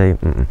at, you would say,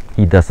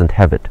 he doesn't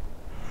have it.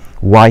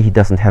 Why he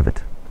doesn't have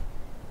it?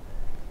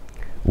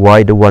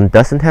 Why the one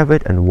doesn't have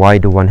it and why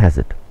the one has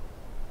it?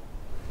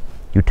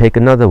 You take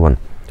another one.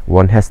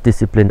 One has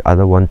discipline,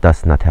 other one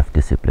does not have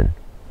discipline.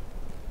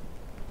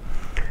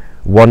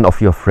 One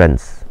of your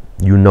friends,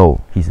 you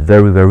know, he's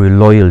very, very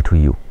loyal to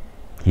you.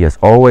 He has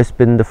always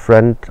been the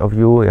friend of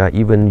you,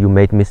 even you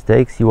made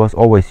mistakes, he was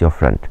always your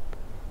friend.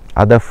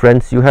 Other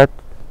friends you had,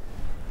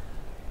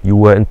 you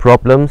were in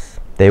problems,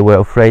 they were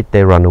afraid,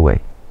 they run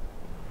away.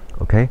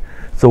 Okay?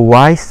 So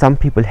why some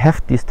people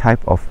have this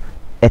type of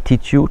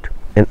attitude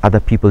and other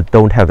people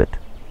don't have it?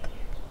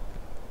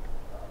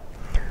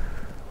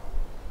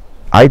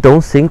 I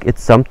don't think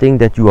it's something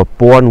that you are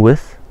born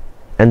with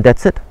and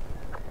that's it.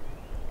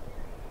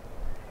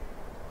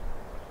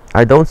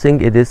 I don't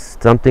think it is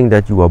something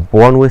that you are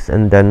born with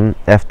and then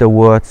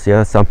afterwards,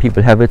 some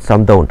people have it,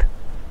 some don't.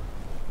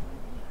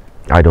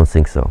 I don't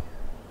think so.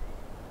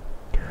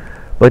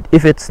 But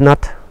if it's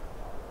not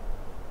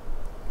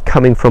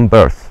coming from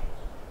birth,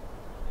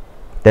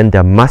 then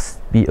there must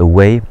be a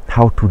way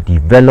how to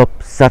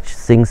develop such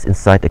things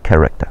inside a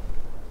character.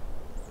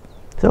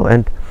 So,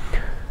 and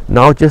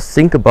now just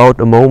think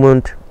about a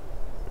moment,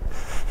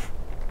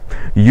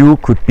 you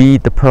could be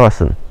the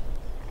person,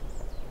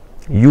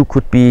 you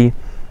could be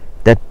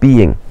that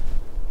being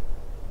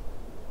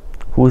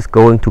who is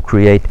going to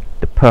create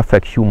the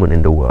perfect human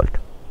in the world.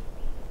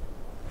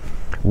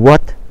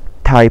 What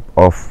type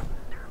of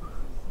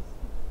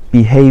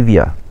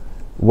behavior,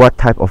 what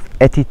type of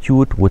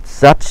attitude would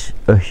such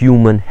a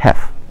human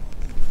have?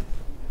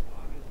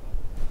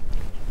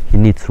 He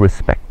needs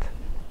respect.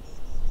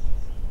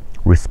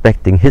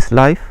 Respecting his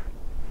life,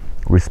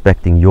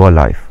 respecting your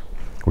life,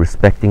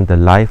 respecting the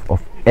life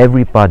of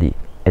everybody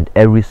and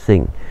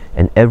everything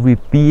and every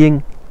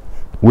being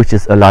which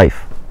is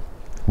alive.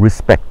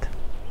 Respect.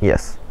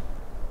 Yes.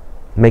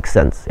 Makes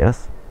sense,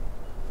 yes?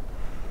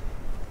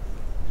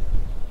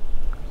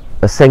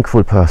 A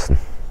thankful person,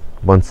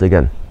 once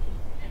again.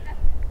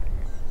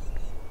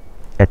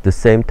 At the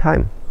same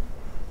time,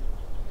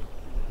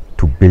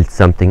 to build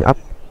something up,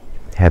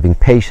 having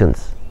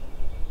patience.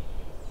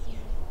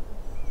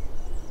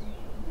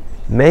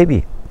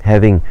 Maybe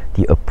having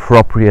the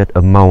appropriate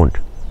amount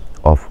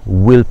of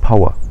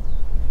willpower.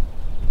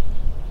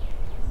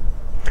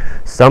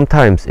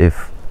 Sometimes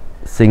if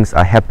things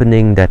are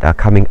happening that are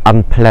coming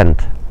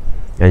unplanned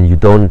and you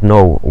don't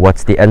know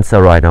what's the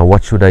answer right now,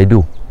 what should I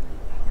do?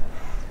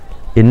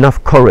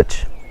 Enough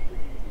courage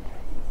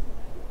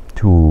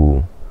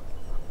to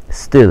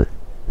still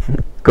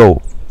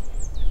go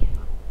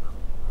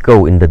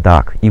in the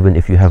dark, even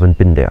if you haven't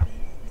been there.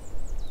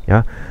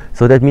 Yeah,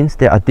 so that means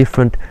there are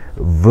different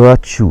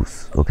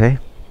virtues. Okay,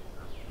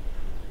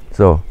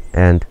 so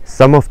and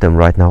some of them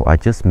right now I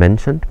just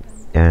mentioned,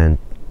 and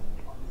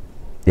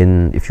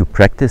if you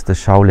practice the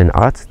Shaolin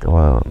arts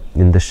or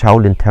in the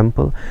Shaolin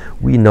temple,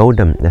 we know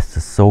them as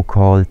the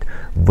so-called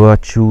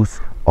virtues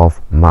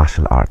of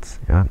martial arts.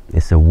 Yeah?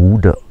 It's a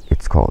Wude,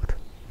 it's called.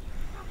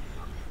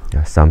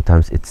 Yeah,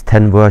 sometimes it's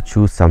 10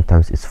 virtues,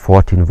 sometimes it's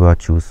 14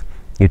 virtues.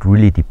 It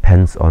really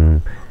depends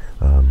on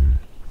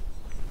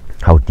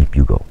how deep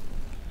you go.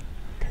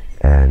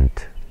 And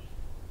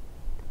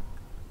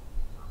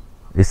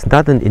it's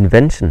not an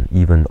invention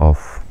even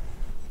of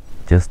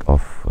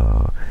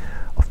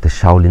the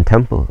Shaolin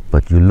temple,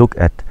 but you look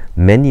at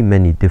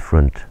many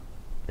different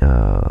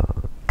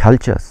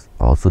cultures,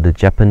 also the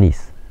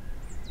Japanese.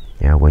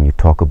 Yeah, when you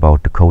talk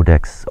about the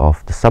codex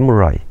of the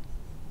samurai,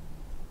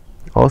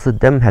 also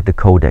them had a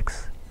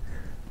codex,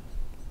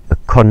 a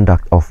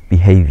conduct of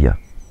behavior.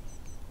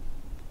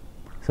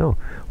 So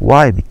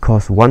why?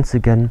 Because once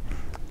again,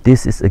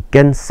 this is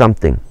again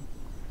something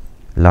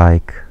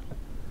like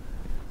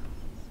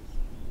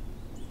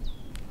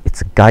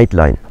it's a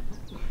guideline.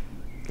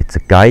 It's a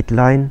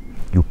guideline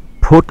you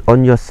put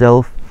on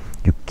yourself,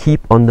 you keep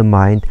on the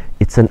mind.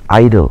 It's an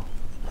idol.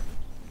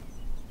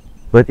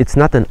 But it's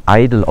not an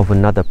idol of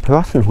another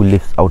person who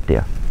lives out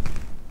there.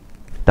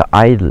 The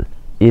idol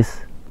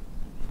is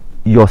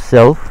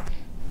yourself,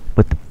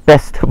 but the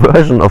best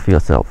version of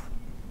yourself.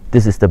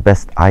 This is the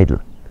best idol.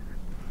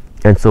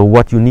 And so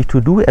what you need to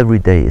do every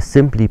day is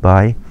simply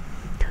by,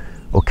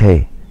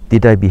 okay,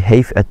 did I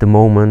behave at the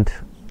moment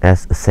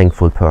as a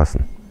thankful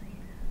person?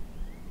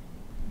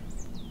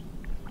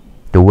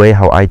 The way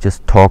how I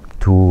just talked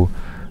to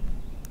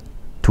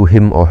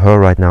him or her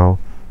right now,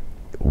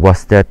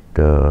 was that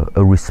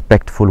a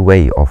respectful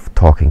way of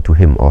talking to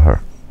him or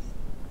her?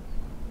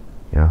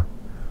 Yeah,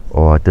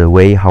 or the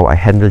way how I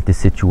handled the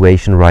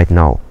situation right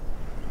now,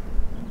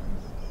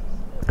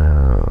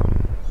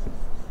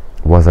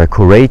 was I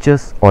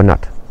courageous or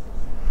not?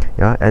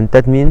 Yeah, and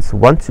that means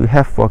once you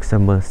have, for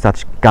example,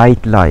 such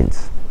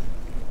guidelines,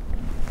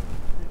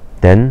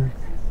 then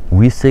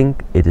we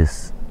think it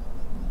is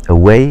a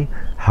way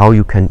how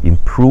you can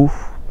improve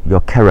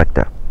your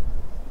character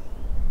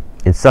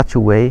in such a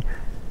way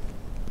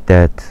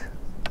that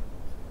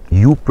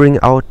you bring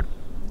out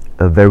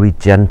a very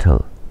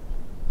gentle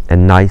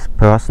and nice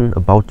person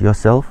about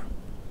yourself.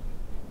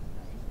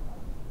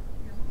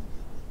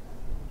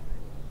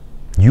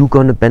 You're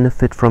gonna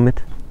benefit from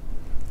it.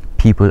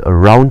 People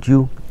around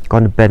you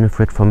gonna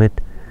benefit from it.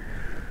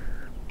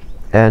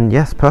 And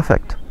yes,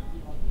 perfect.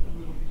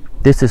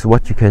 This is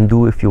what you can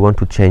do if you want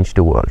to change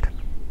the world.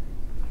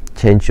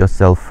 Change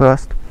yourself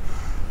first.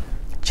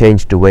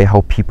 Change the way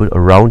how people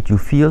around you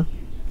feel.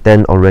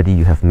 Then already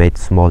you have made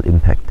small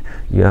impact.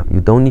 Yeah,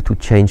 you don't need to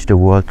change the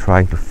world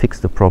trying to fix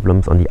the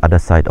problems on the other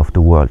side of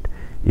the world.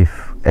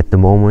 If at the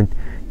moment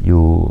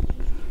you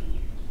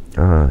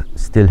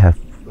still have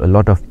a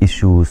lot of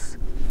issues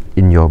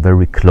in your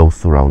very close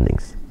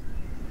surroundings.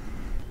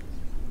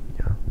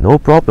 Yeah, no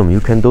problem, you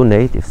can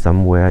donate if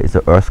somewhere is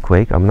an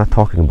earthquake. I'm not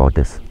talking about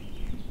this.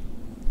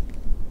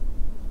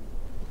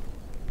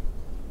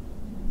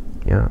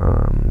 Yeah,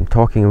 I'm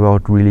talking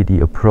about really the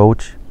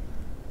approach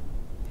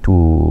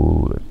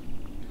to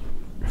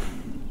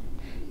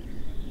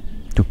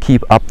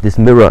keep up this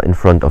mirror in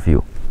front of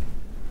you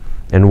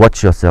and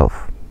watch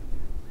yourself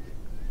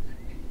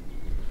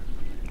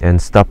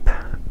and stop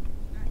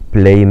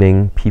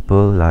blaming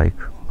people, like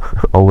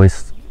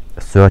always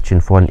searching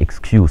for an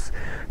excuse,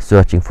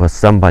 searching for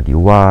somebody,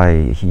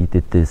 why he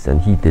did this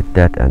and he did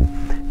that and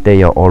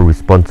they are all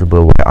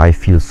responsible why I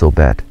feel so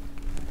bad.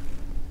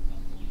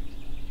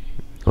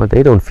 Well,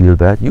 they don't feel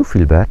bad, you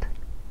feel bad.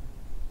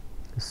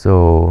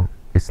 So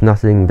it's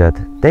nothing that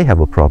they have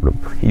a problem,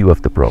 you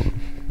have the problem.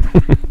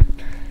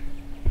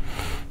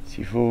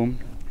 Shifu,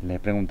 le he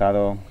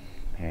preguntado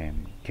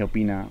qué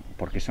opina,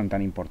 por qué son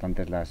tan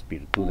importantes las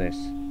virtudes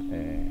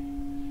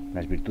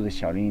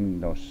Shaolin,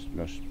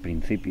 los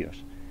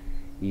principios.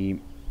 Y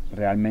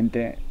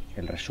realmente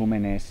el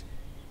resumen es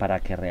para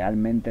que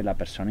realmente la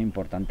persona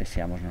importante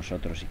seamos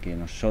nosotros y que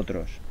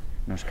nosotros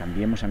nos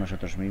cambiemos a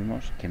nosotros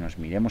mismos, que nos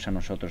miremos a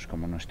nosotros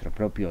como nuestro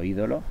propio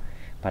ídolo,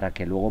 para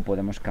que luego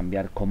podamos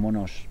cambiar cómo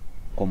nos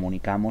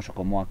comunicamos, o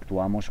cómo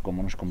actuamos,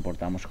 cómo nos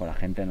comportamos con la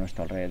gente a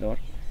nuestro alrededor,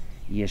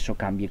 y eso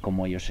cambie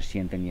cómo ellos se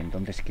sienten y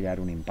entonces crear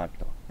un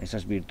impacto.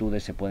 Esas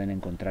virtudes se pueden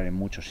encontrar en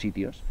muchos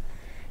sitios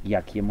y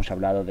aquí hemos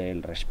hablado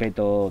del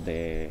respeto,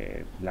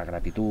 de la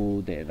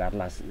gratitud, de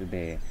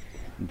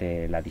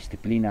la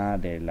disciplina,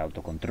 del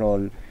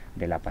autocontrol,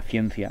 de la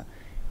paciencia,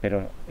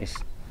 pero es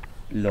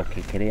lo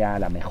que crea a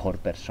la mejor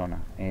persona.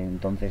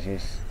 Entonces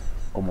es,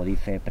 como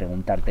dice,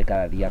 preguntarte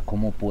cada día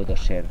cómo puedo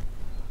ser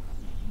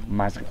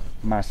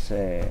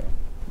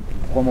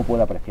cómo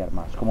puedo apreciar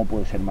más, cómo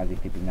puedo ser más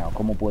disciplinado,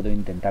 cómo puedo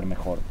intentar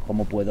mejor,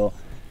 cómo puedo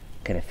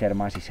crecer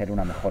más y ser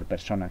una mejor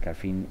persona, que al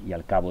fin y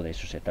al cabo de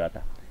eso se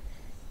trata.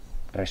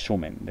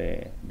 Resumen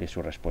de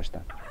su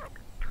respuesta.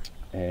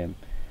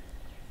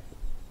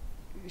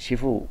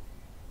 Shifu,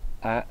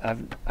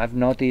 I've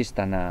noticed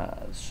and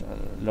a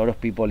lot of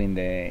people in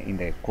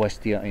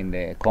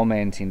the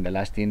comments in the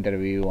last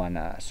interview and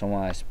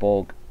someone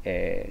spoke.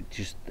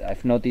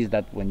 I've noticed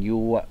that when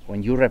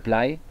you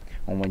reply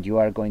and when you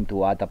are going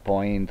to add a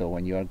point or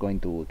when you are going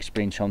to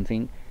explain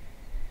something,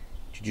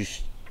 to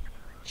just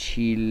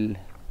chill,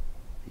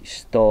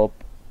 stop,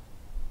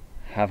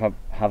 have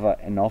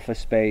enough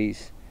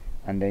space,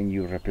 and then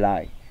you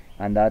reply.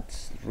 And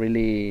that's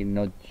really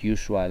not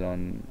usual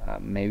on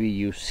maybe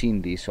you've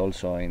seen this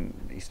also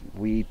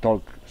we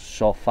talk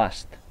so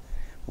fast,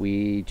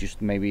 we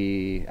just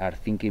maybe are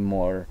thinking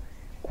more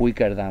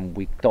quicker than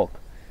we talk.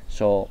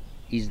 So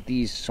is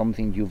this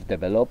something you've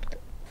developed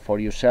for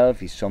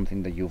yourself? Is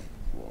something that you've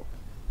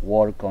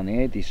worked on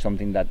it? Is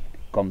something that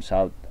comes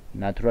out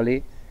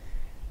naturally?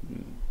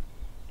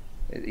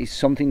 It's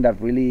something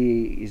that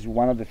really is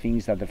one of the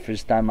things that the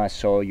first time I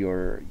saw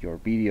your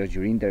videos,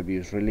 your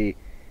interviews, really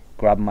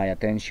grabbed my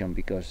attention,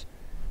 because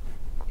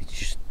it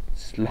just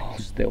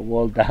slows the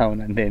world down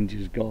and then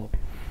just go.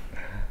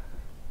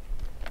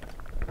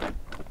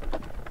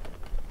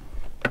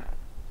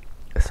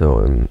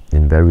 So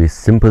in very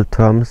simple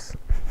terms,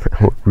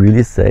 I would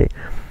really say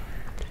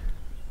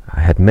I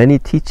had many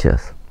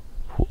teachers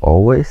who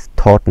always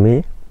taught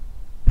me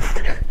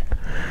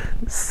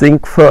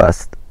think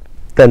first,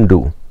 then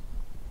do.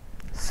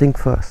 Think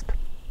first.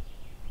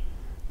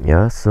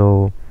 Yeah,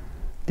 so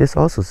there's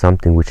also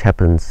something which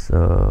happens,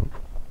 I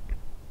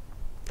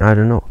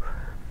don't know.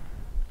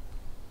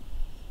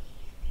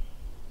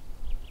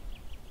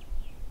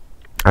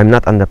 I'm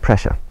not under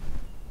pressure.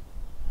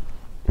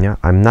 Yeah,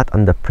 I'm not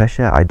under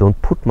pressure. I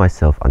don't put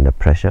myself under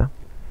pressure.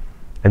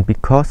 And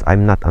because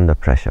I'm not under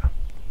pressure,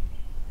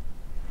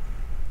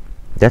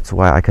 that's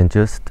why I can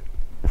just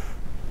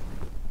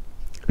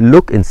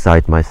look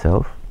inside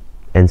myself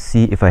and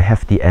see if I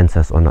have the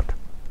answers or not.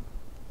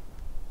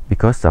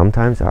 Because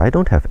sometimes I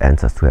don't have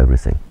answers to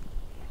everything.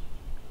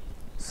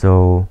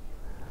 So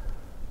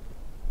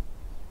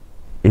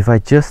if I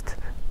just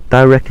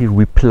directly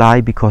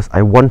reply because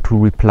I want to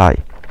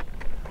reply,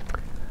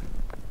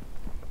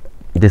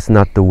 it is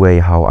not the way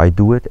how I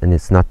do it, and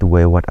it's not the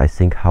way what I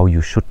think how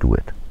you should do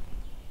it.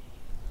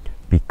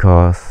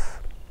 Because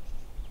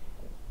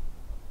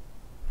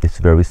it's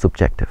very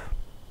subjective.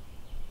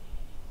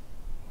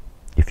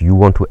 If you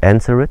want to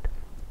answer it,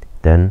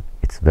 then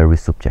it's very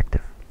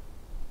subjective.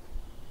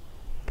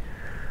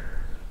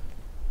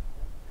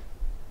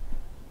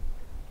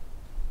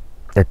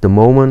 At the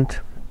moment,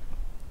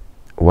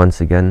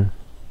 once again,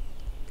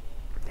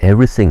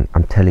 everything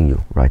I'm telling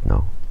you right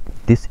now,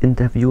 this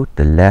interview,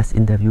 the last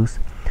interviews,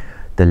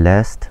 the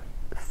last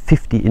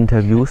 50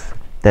 interviews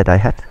that I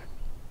had,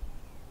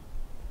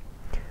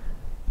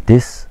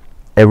 this,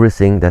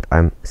 everything that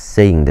I'm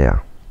saying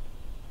there,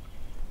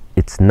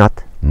 it's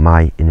not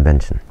my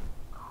invention.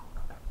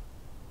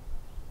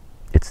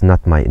 It's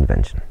not my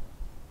invention.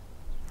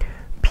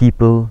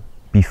 People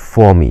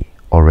before me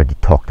already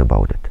talked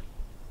about it.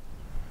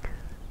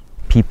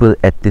 People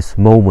at this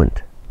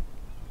moment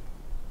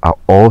are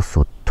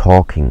also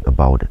talking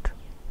about it,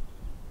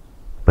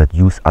 but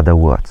use other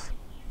words.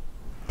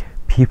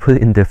 People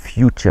in the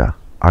future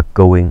are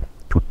going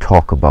to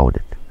talk about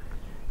it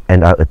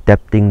and are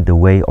adapting the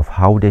way of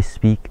how they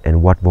speak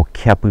and what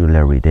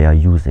vocabulary they are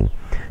using.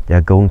 They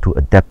are going to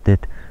adapt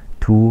it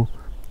to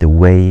the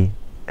way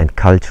and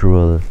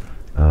cultural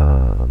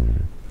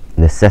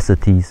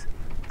necessities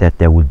that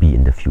there will be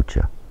in the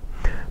future.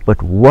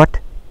 But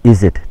what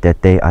is it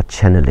that they are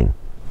channeling?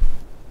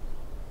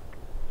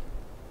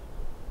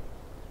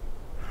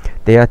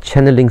 They are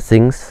channeling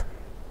things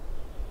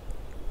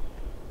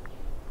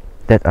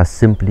that are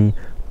simply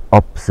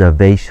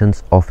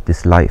observations of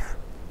this life.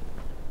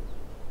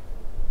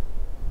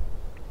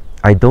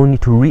 I don't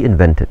need to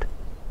reinvent it.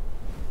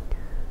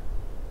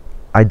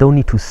 I don't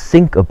need to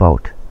think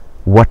about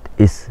what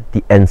is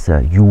the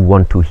answer you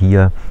want to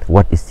hear,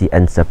 what is the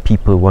answer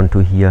people want to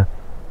hear.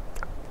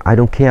 I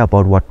don't care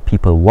about what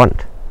people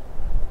want.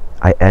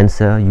 I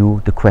answer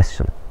you the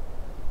question.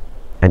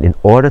 And in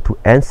order to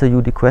answer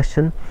you the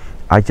question,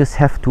 I just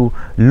have to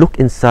look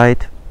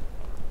inside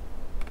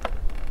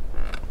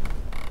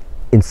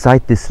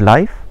this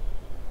life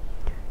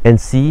and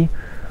see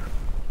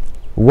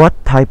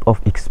what type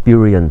of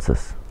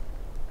experiences,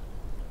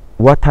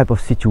 what type of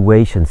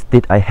situations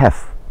did I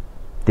have,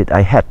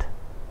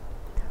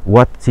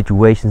 what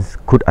situations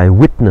could I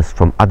witness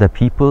from other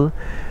people,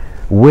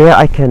 where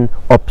I can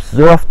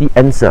observe the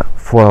answer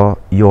for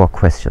your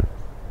question.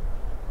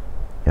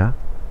 Yeah.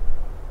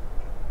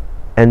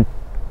 And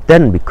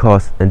then,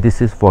 because, and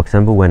this is, for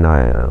example, when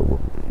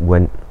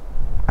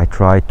I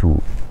try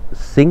to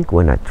think,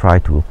 when I try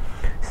to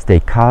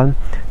stay calm,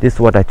 this is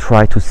what I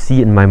try to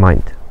see in my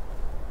mind.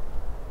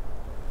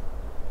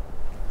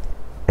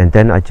 And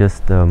then I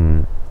just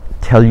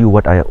tell you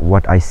what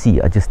I see.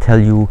 I just tell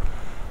you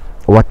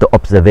what the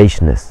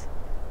observation is.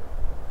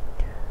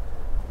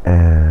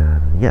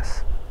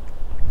 Yes.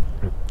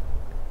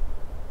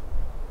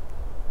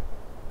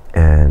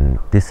 And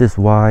this is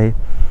why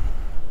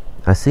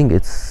I think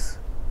it's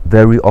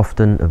very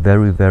often a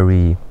very,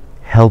 very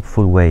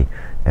helpful way,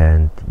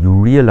 and you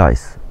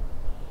realize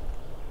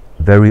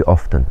very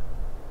often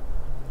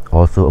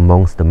also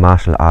amongst the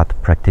martial art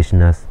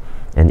practitioners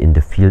and in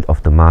the field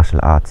of the martial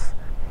arts,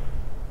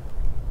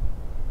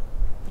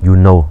 you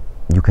know,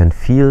 you can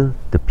feel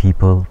the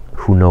people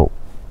who know.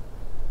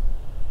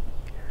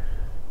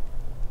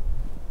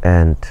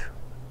 And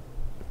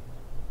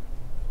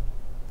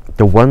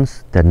the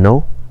ones that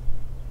know,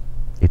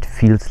 it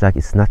feels like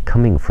it's not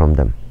coming from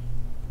them.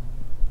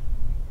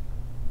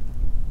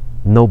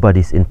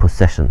 Nobody's in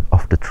possession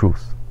of the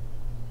truth.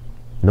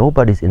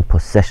 Nobody's in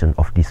possession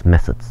of these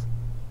methods.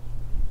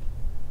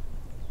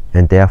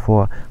 And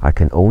therefore, I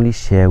can only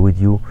share with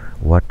you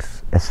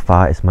what, as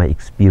far as my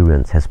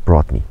experience has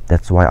brought me.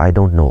 That's why I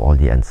don't know all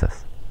the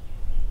answers.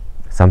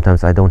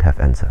 Sometimes I don't have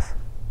answers.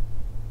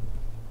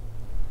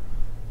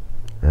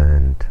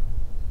 And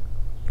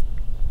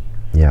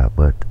yeah,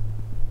 but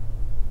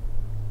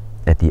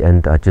at the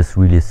end, I just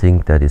really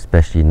think that,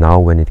 especially now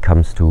when it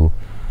comes to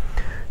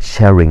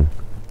sharing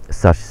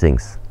such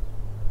things,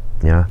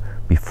 yeah,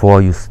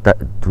 before you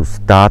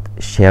start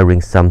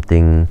sharing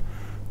something,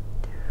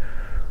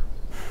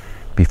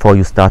 before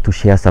you start to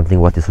share something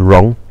what is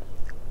wrong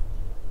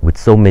with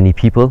so many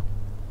people,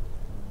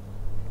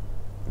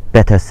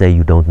 better say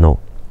you don't know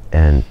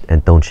and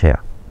don't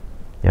share.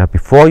 Yeah,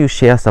 before you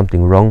share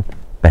something wrong,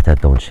 better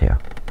don't share.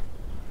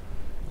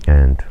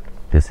 And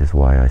this is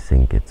why I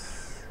think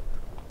it's,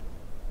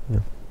 yeah.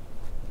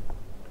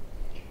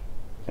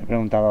 He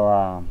preguntado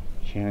a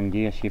Shi Heng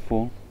Yi,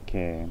 Shifu,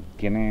 que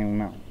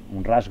tiene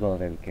un rasgo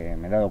del que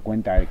me he dado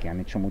cuenta, el que han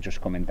hecho muchos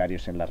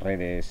comentarios en las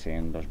redes,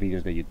 en los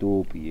vídeos de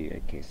YouTube,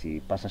 y que si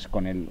pasas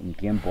con él un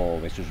tiempo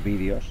o ves sus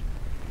vídeos,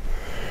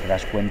 te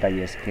das cuenta,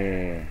 y es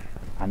que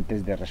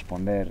antes de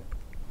responder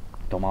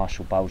toma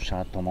su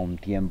pausa, toma un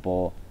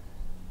tiempo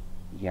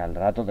y al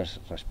rato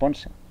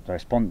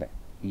responde.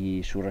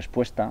 Y su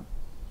respuesta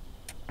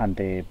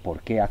ante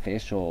por qué hace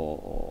eso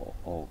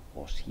o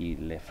si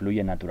le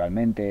fluye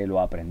naturalmente, lo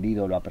ha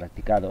aprendido, lo ha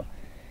practicado,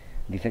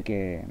 dice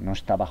que no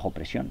está bajo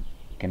presión,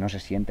 que no se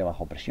siente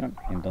bajo presión.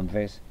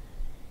 Entonces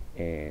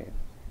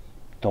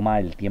toma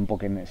el tiempo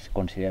que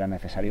considera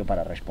necesario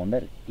para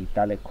responder, y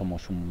tal como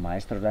su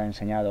maestro le ha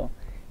enseñado,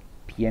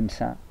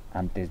 piensa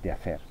antes de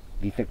hacer.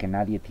 Dice que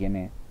nadie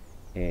tiene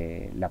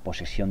la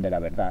posesión de la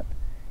verdad,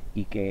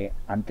 y que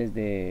antes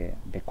de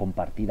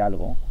compartir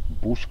algo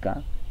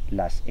busca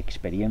las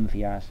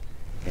experiencias,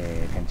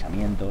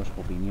 pensamientos,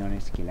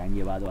 opiniones que le han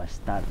llevado a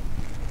estar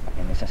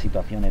en esa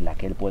situación en la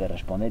que él puede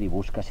responder, y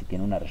busca si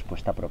tiene una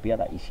respuesta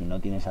apropiada, y si no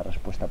tiene esa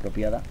respuesta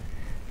apropiada,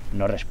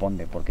 no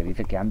responde, porque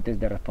dice que antes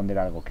de responder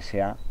algo que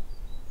sea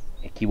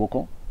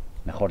equívoco,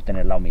 mejor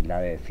tener la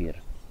humildad de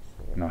decir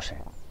no sé.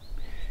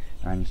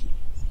 And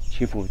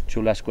Shifu,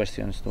 two last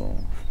questions to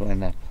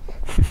end up,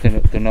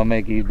 to not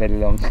make it very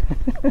long.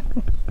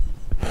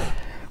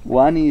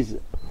 One is,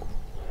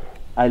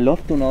 I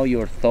love to know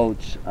your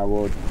thoughts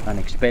about an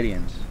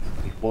experience,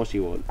 if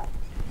possible,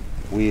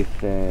 with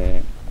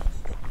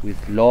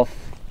love,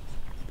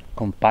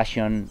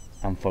 compassion,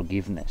 and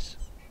forgiveness.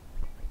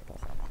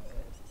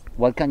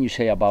 What can you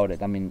say about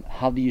it? I mean,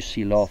 how do you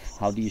see love?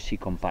 How do you see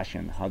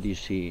compassion? How do you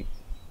see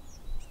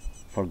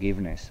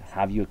forgiveness?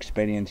 Have you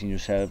experienced in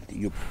yourself?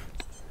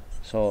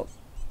 So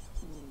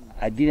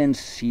I didn't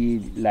see,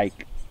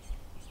 like,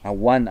 I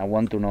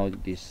want to know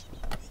this,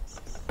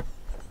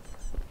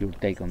 your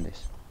take on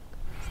this.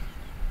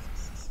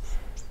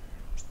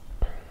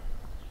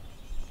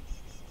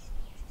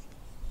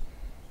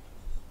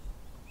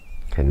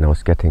 Okay, now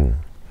it's getting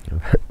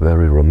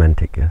very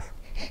romantic, yes?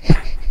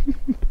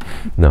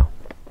 No.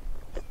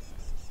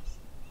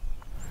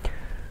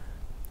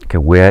 Okay,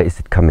 where is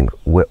it coming?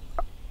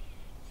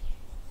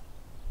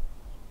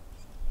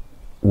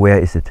 Where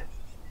is it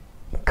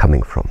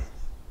coming from?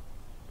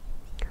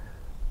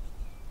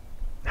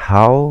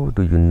 How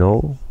do you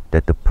know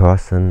that the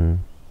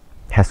person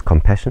has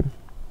compassion?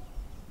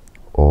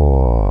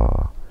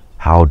 Or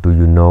how do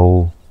you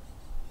know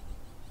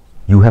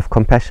you have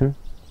compassion?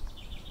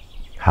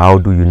 How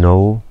do you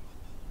know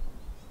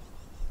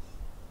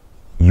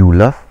you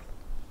love?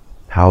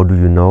 How do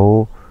you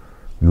know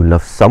you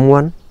love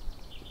someone?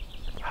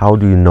 How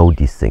do you know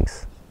these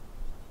things?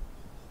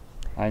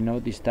 I know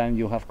this time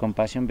you have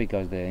compassion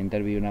because the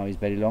interview now is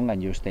very long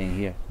and you're staying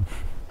here.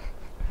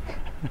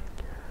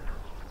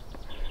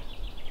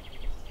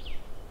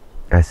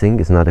 I think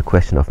it's not a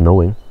question of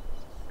knowing,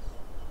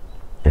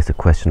 it's a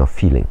question of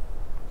feeling.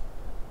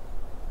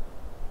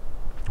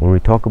 When we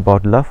talk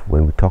about love,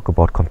 when we talk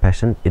about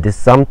compassion, it is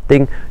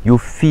something you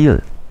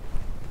feel.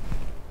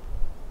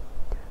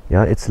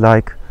 Yeah, it's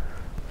like,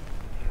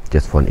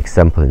 just for an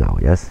example now,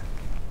 yes?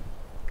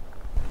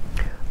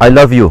 I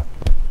love you.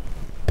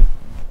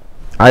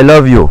 I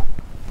love you.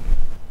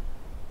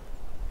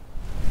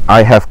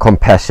 I have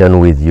compassion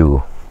with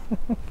you.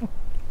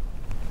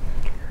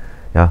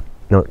 Yeah,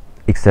 no,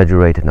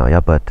 exaggerated now, yeah,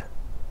 but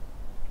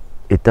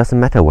it doesn't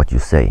matter what you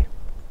say.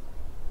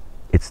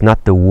 It's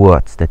not the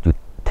words that you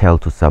tell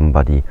to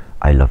somebody,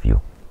 I love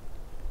you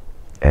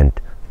and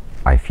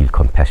I feel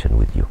compassion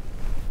with you.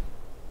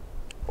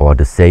 Or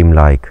the same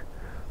like,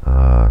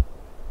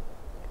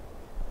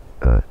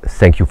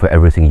 thank you for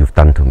everything you've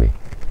done to me.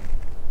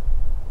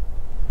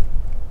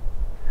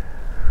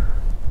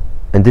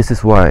 And this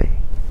is why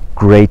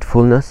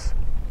gratefulness,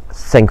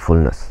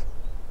 thankfulness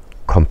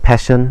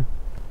compassion,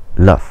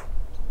 love.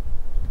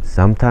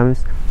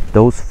 Sometimes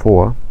those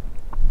four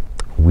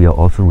we are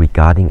also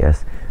regarding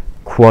as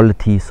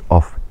qualities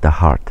of the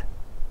heart.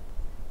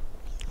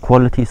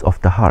 Qualities of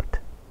the heart.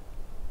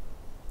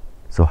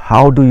 So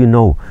how do you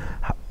know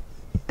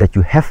that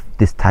you have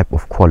this type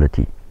of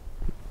quality?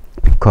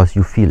 Because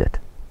you feel it.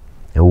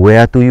 And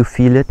where do you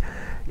feel it?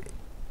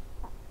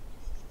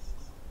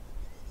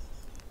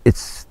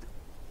 It's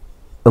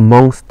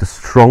amongst the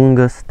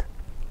strongest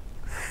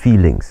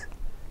feelings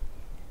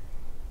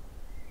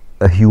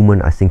a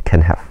human, I think,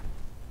 can have.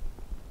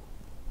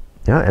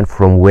 Yeah, and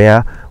from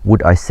where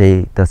would I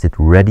say does it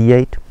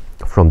radiate?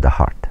 From the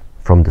heart,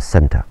 from the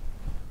center.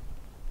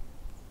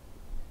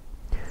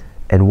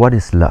 And what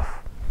is love?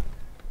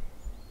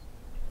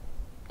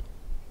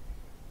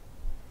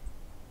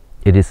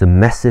 It is a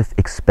massive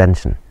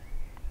expansion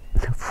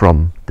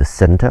from the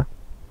center,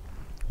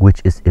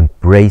 which is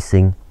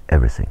embracing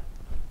everything.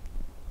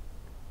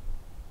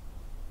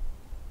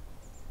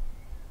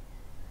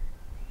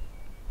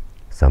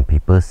 Some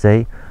people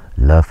say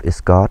love is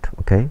God.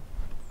 Okay,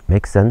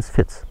 makes sense,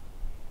 fits.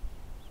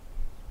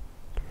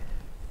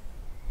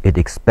 It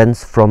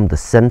expands from the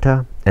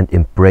center and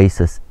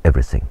embraces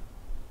everything,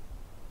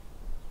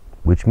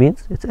 which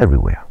means it's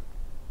everywhere.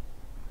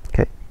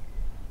 Okay,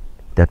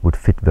 that would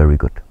fit very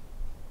good.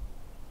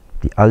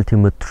 The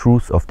ultimate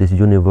truth of this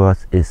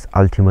universe is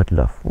ultimate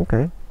love.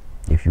 Okay,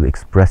 if you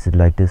express it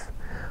like this,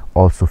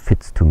 also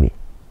fits to me.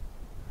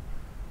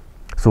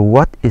 So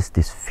what is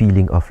this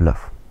feeling of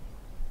love?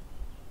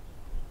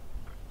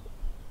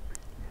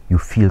 You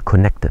feel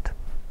connected.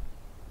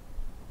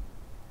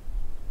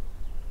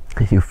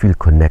 You feel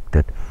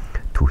connected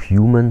to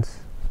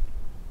humans.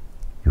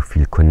 You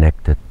feel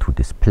connected to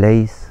this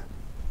place.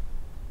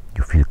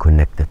 You feel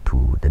connected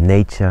to the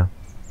nature.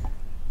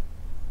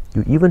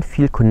 You even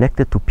feel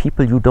connected to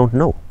people you don't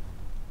know.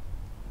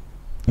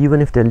 Even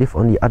if they live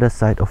on the other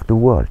side of the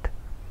world,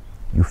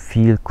 you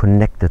feel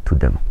connected to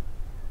them.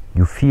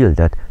 You feel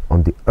that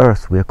on the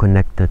earth we are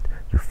connected.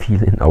 You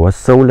feel in our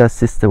solar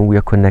system we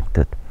are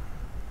connected.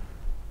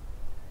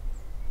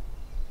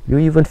 You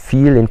even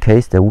feel, in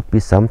case there would be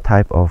some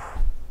type of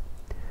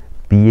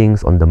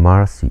beings on the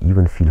Mars, you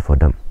even feel for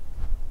them.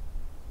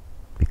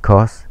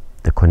 Because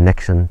the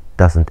connection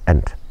doesn't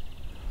end.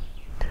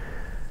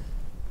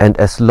 And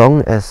as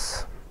long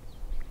as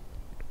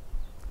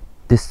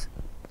this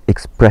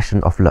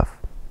expression of love,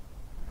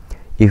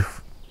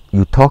 if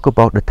you talk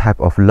about the type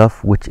of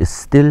love which is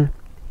still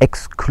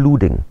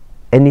excluding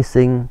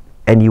anything,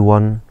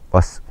 anyone,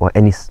 or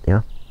any,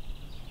 yeah,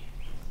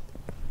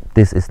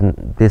 this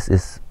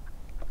is,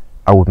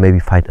 I would maybe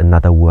find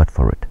another word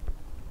for it,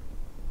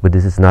 but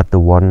this is not the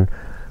one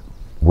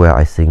where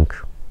I think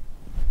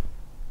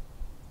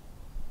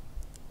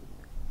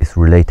is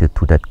related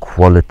to that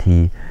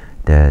quality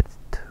that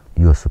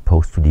you're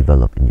supposed to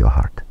develop in your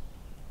heart.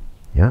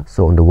 Yeah,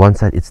 so on the one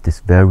side it's this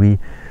very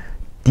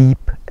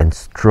deep and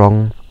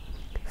strong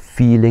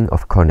feeling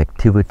of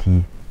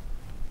connectivity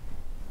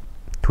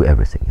to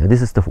everything. And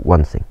this is the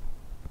one thing.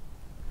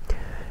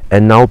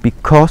 And now,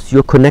 because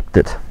you're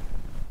connected,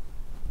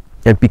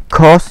 and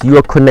because you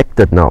are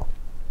connected now,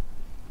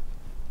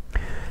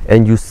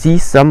 and you see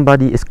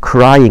somebody is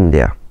crying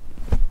there,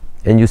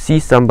 and you see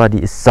somebody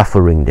is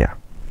suffering there,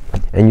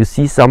 and you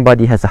see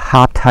somebody has a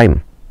hard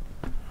time,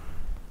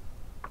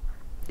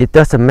 it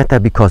doesn't matter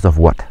because of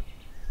what.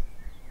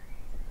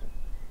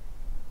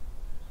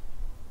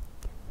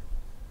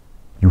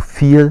 You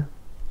feel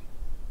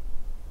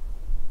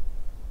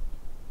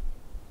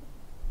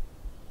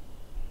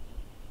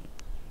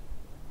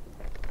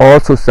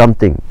also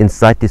something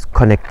inside this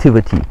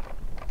connectivity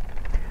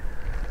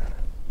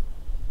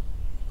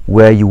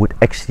where you would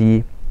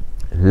actually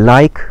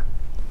like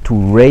to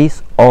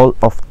raise all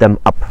of them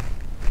up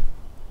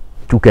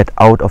to get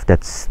out of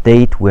that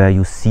state where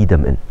you see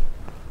them in.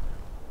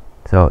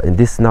 So in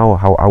this now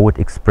how I would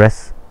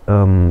express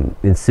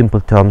in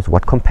simple terms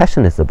what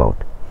compassion is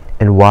about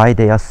and why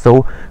they are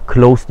so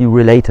closely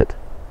related.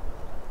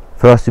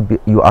 First,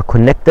 you are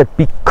connected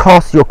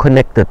because you're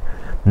connected.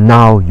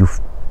 Now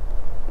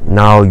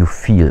you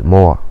feel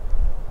more.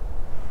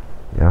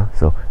 Yeah.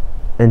 So,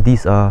 and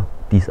these are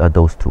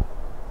those two.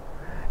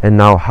 And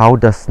now, how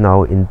does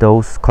now in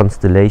those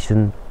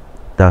constellation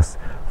does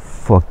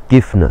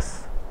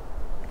forgiveness,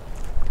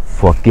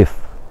 forgive,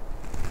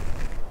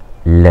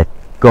 let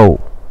go?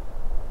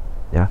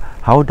 Yeah.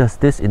 How does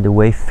this in the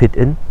way fit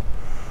in?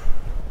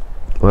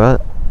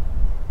 Well,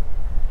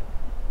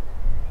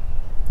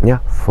 yeah,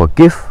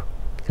 forgive,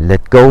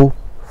 let go,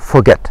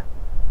 forget.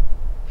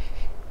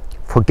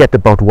 Forget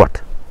about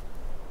what?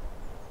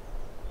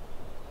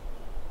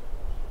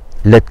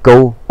 Let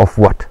go of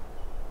what?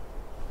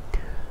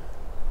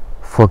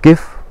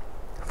 Forgive,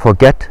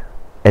 forget,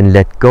 and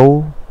let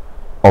go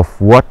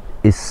of what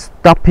is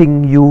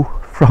stopping you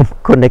from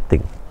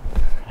connecting.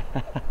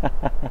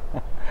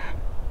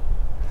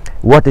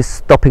 What is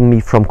stopping me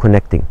from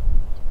connecting?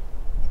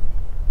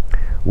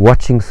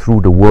 Watching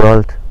through the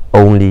world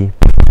only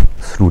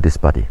through this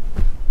body.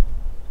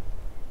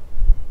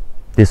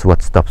 This is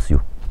what stops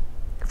you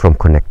from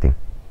connecting.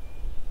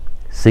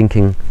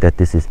 thinking that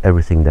this is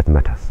everything that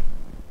matters.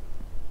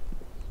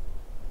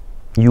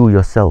 You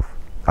yourself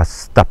are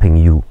stopping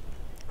you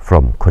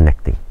from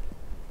connecting.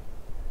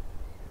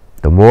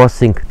 The more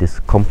think this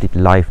complete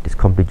life, this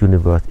complete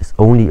universe is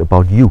only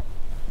about you,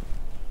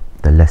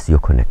 the less you're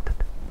connected.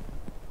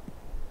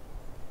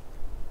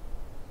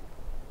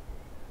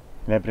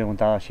 Le he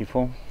preguntado a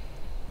Shifu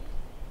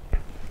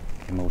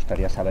que me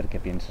gustaría saber qué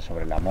piensa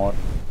sobre el amor,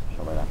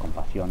 sobre la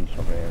compasión y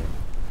sobre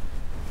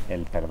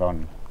el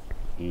perdón.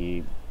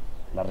 Y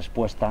la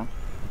respuesta,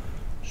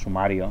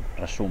 sumario,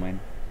 resumen,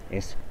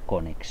 es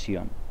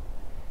conexión.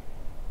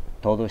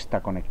 Todo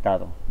está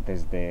conectado.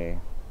 Desde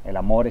el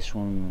amor es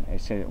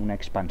una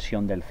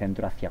expansión del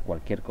centro hacia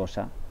cualquier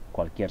cosa,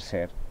 cualquier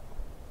ser,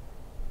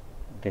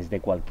 desde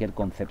cualquier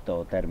concepto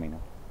o término.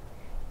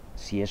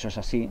 Si eso es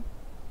así,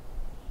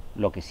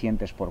 lo que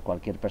sientes por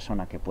cualquier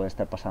persona que puede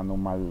estar pasando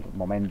un mal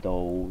momento,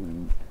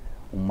 un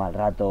mal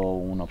rato,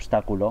 un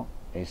obstáculo,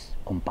 es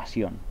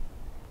compasión.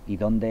 ¿Y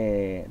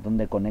dónde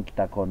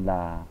conecta con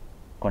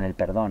el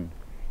perdón?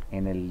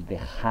 En el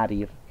dejar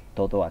ir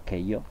todo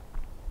aquello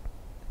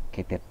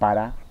que te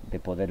para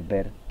de poder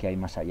ver que hay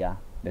más allá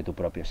de tu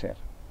propio ser.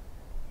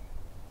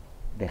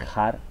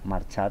 Dejar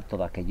marchar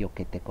todo aquello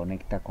que te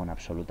conecta con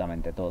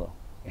absolutamente todo.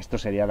 Esto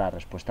sería la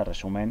respuesta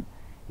resumen,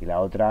 y la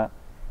otra,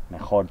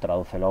 mejor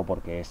tradúcelo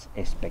porque es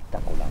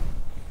espectacular.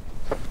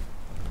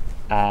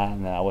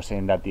 And I was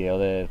saying that the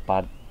other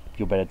part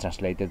you better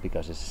translate it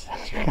because it's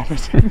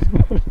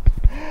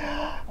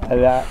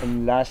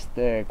last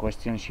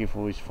question,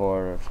 Shifu, is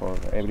for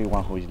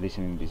everyone who is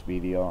listening to this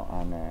video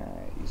and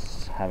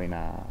is having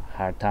a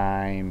hard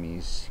time,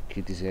 is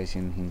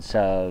criticizing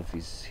himself,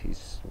 is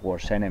his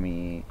worst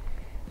enemy.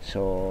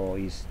 So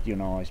it's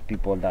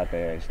people that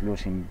is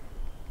losing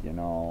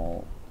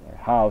their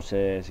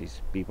houses,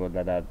 it's people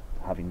that are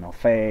having no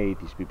faith,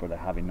 it's people that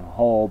are having no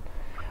hope,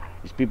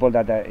 it's people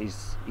that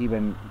is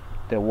even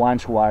the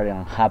ones who are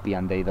unhappy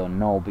and they don't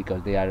know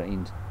because they are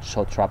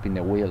so trapped in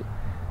the wheel.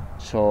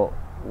 So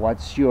what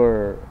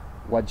are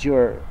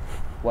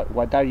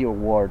your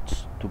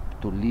words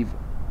to live?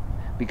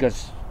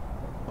 Because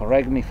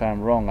correct me if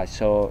I'm wrong, I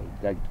saw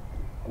like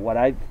what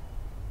I've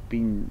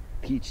been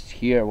taught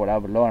here, what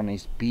I've learned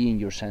is be in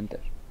your center,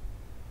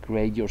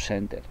 create your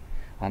center,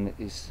 and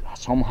it's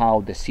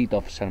somehow the seat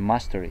of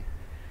self-mastery.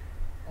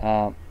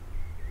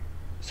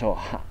 So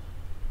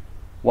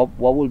what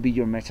will be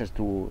your message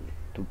to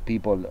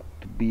people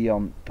to be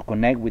to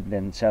connect with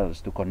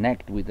themselves, to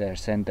connect with their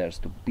centers,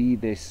 to be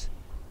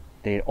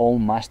their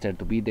own master,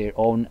 to be their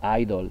own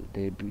idol,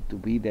 to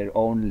be their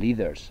own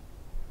leaders?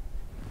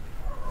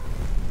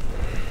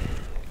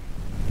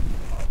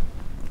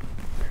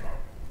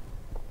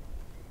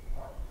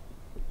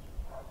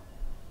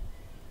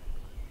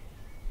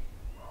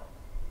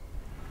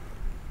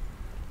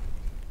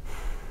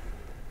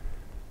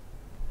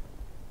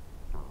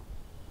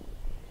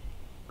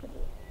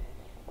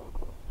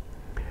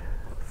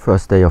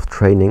 First day of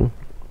training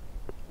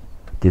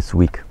this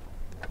week.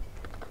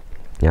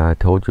 Yeah, I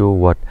told you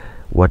what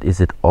is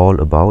it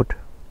all about.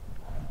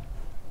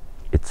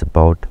 It's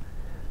about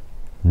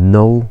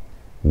know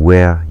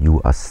where you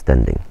are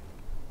standing.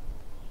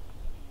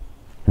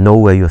 Know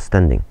where you're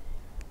standing.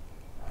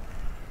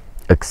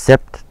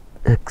 Accept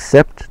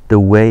the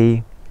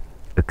way,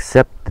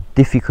 accept the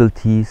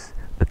difficulties,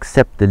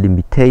 accept the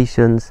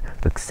limitations,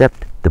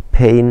 accept the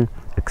pain,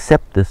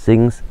 accept the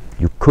things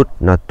you could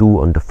not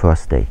do on the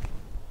first day.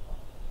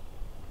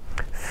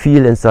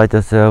 Feel inside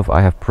yourself,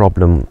 I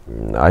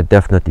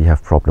definitely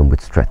have problem with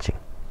stretching.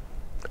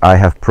 I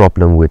have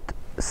problem with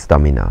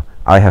stamina.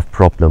 I have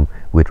problem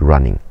with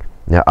running.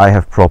 Now I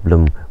have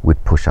problem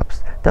with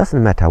push-ups.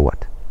 Doesn't matter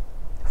what.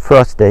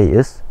 First day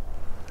is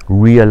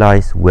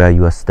realize where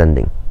you are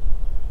standing.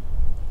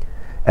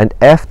 And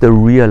after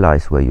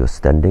realize where you're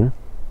standing,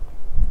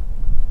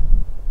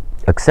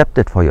 accept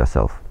it for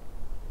yourself.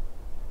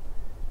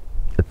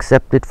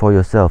 Accept it for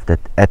yourself that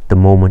at the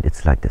moment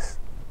it's like this.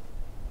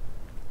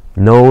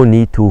 No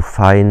need to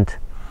find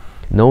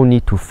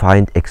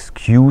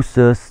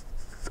excuses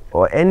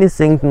or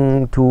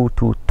anything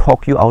to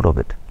talk you out of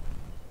it.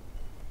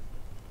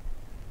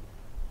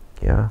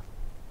 Yeah.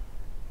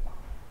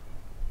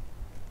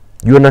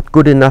 You're not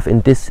good enough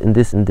in this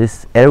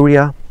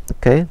area.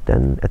 Okay,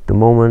 then at the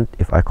moment,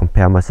 if I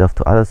compare myself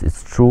to others,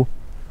 it's true.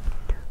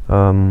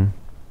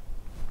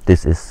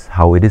 This is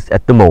how it is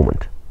at the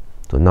moment.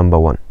 So number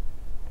one.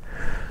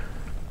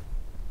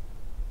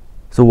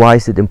 So why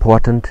is it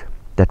important?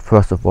 That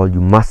first of all you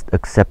must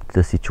accept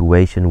the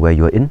situation where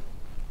you're in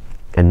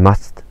and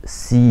must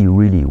see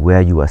really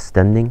where you are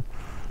standing,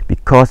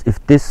 because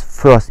if this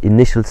first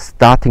initial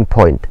starting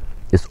point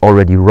is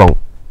already wrong,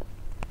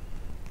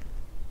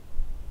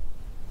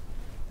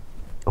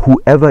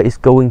 whoever is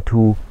going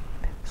to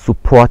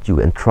support you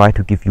and try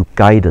to give you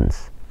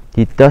guidance,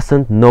 he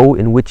doesn't know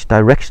in which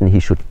direction he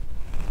should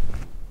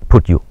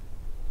put you,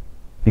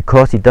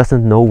 because he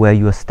doesn't know where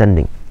you are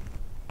standing.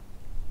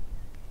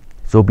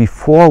 So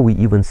before we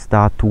even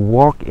start to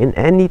walk in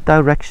any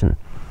direction,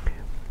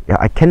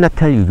 I cannot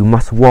tell you, you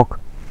must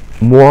walk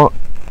more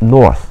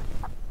north.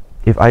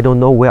 if I don't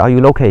know where are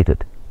you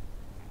located?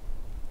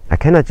 I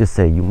cannot just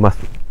say you must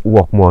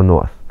walk more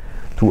north.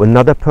 To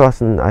another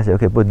person I say,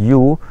 okay, but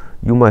you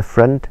my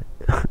friend,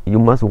 you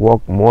must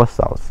walk more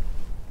south,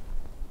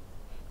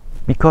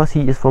 because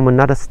he is from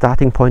another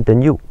starting point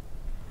than you.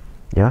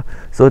 Yeah,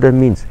 so that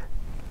means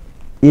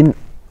in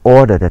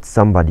order that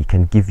somebody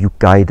can give you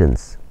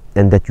guidance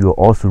and that you are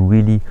also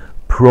really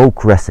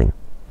progressing,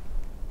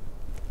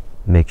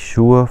 make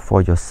sure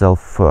for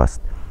yourself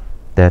first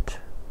that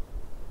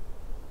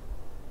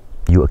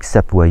you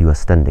accept where you are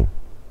standing.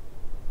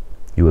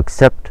 You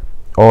accept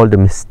all the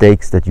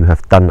mistakes that you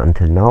have done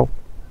until now,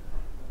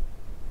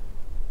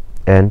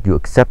 and you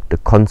accept the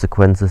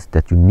consequences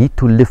that you need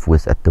to live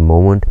with at the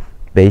moment,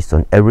 based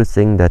on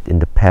everything that in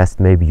the past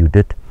maybe you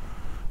did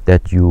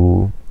that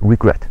you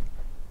regret.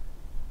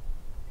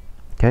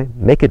 Okay,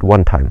 make it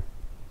one time.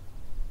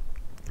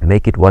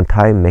 Make it one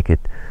time, make it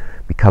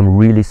become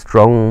really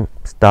strong,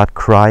 start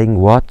crying,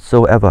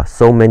 whatsoever.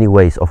 So many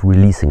ways of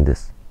releasing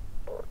this.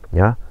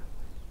 Yeah,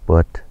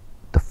 but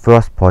the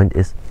first point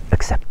is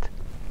accept.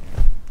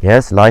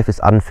 Yes, life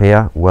is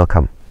unfair,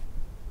 welcome.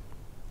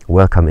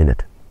 Welcome in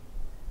it.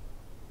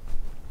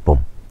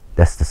 Boom,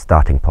 that's the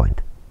starting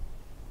point.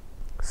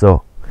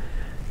 So,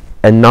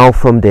 and now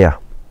from there,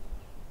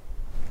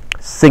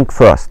 think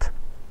first.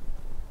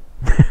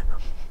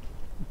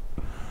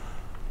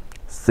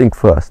 Think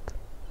first.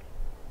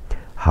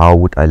 How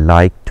would I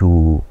like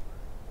to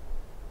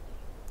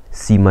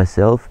see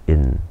myself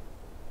in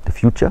the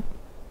future?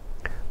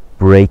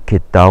 Break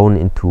it down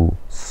into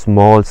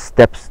small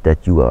steps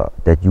that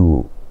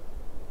you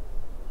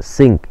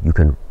think you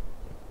can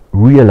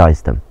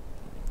realize them.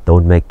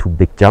 Don't make too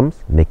big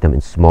jumps, make them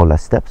in smaller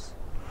steps.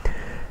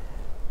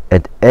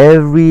 And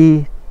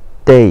every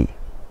day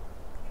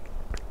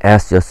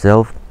ask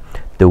yourself,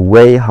 the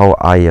way how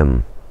I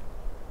am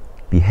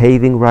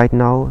behaving right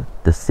now,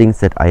 the things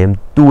that I am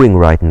doing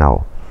right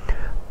now,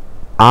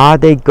 are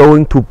they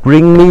going to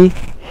bring me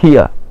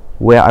here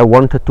where I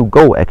wanted to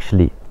go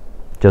actually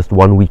just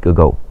 1 week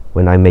ago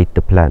when I made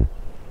the plan?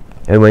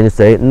 And when you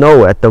say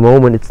no, at the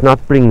moment it's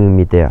not bringing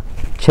me there,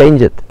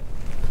 change it.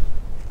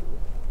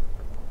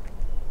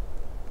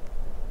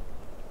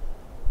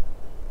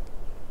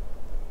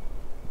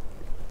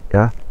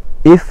 Yeah,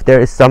 if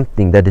there is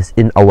something that is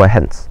in our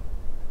hands,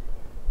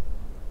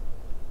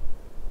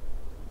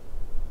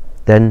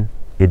 then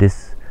it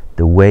is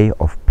the way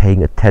of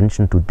paying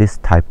attention to this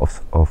type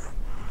of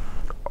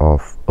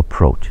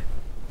approach.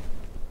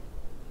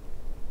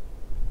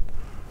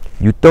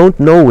 You don't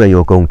know where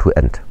you're going to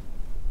end.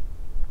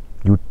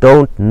 You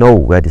don't know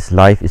where this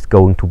life is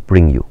going to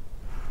bring you.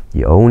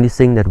 The only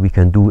thing that we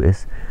can do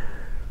is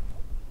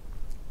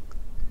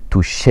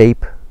to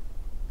shape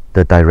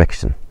the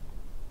direction.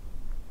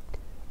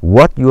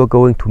 What you are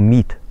going to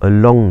meet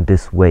along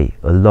this way,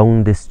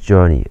 along this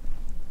journey,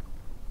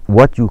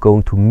 what you're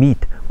going to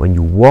meet when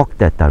you walk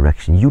that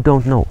direction, you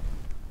don't know.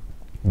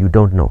 You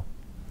don't know.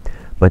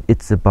 But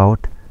it's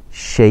about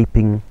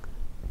shaping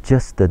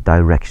just the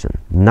direction,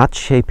 not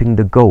shaping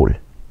the goal.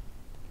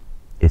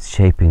 It's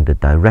shaping the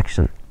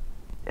direction.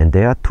 And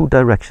there are two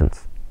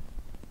directions.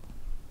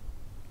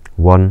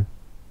 One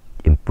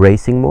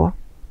embracing more,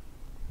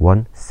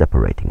 one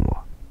separating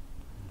more.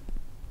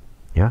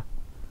 Yeah?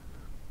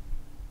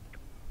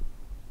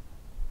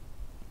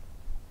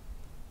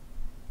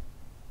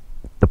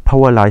 The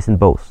power lies in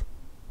both.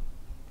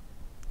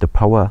 The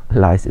power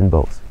lies in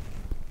both.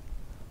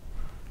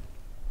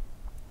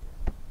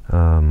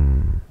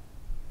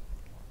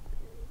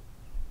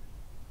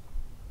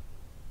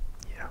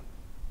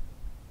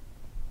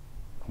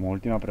 Como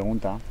última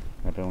pregunta,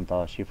 le he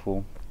preguntado a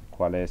Shifu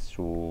cuál es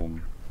su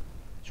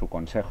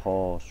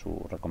consejo,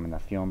 su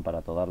recomendación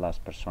para todas las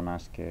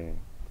personas que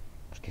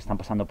están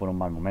pasando por un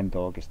mal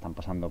momento, que están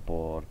pasando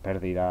por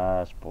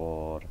pérdidas,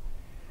 por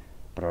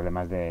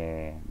problemas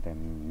de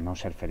no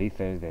ser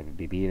felices, de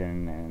vivir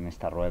en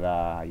esta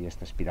rueda y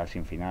esta espiral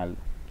sin final.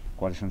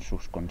 ¿Cuáles son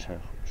sus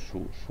consejos,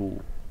 su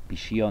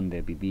visión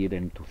de vivir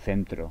en tu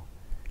centro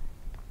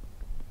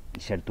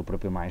y ser tu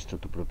propio maestro,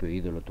 tu propio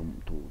ídolo,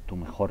 tu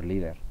mejor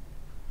líder?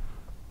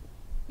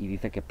 Y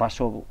dice que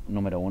paso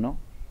número 1,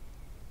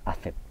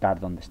 aceptar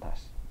dónde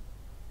estás.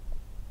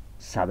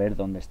 Saber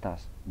dónde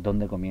estás,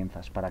 dónde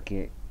comienzas, para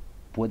que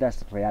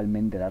puedas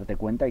realmente darte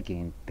cuenta y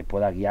quien te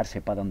pueda guiar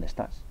sepa dónde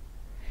estás.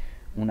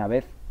 Una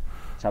vez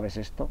sabes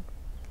esto,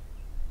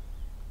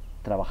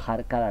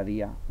 trabajar cada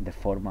día de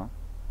forma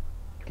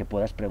que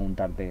puedas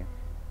preguntarte,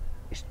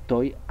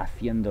 ¿estoy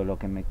haciendo lo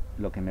que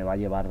me va a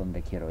llevar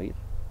donde quiero ir?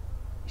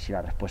 Y si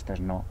la respuesta es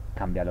no,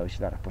 cámbialo, y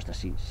si la respuesta es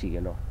sí,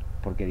 síguelo.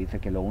 Porque dice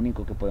que lo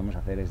único que podemos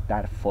hacer es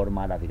dar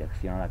forma a la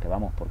dirección a la que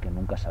vamos, porque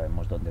nunca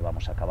sabemos dónde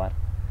vamos a acabar,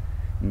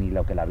 ni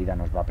lo que la vida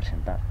nos va a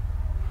presentar.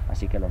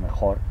 Así que lo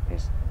mejor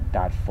es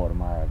dar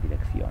forma a la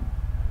dirección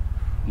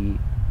y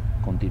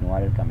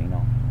continuar el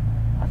camino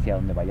hacia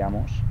donde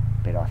vayamos,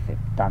 pero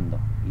aceptando.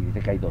 Y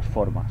dice que hay dos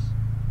formas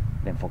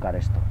de enfocar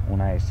esto.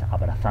 Una es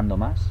abrazando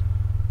más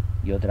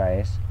y otra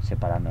es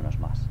separándonos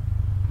más.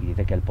 Y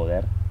dice que el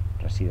poder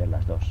reside en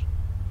las dos.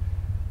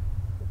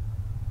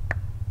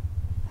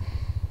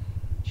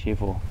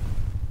 Shifu,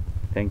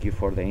 thank you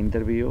for the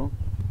interview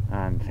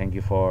and thank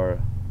you for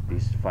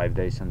these 5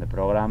 days on the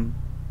program.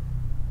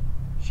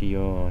 See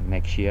you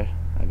next year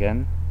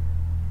again,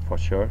 for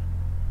sure.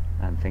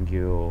 And thank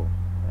you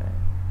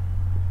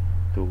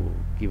to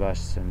give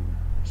us and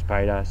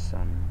inspire us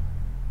and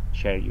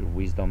share your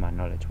wisdom and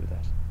knowledge with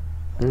us.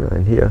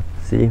 And here,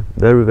 see,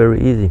 very,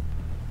 very easy.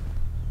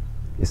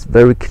 It's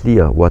very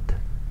clear what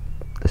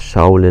the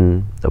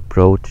Shaolin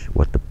approach,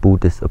 what the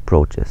Buddhist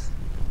approach is.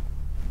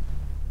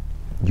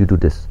 You do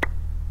this.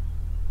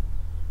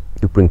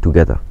 You bring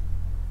together.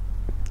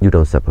 You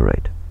don't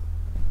separate.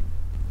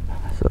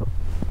 So,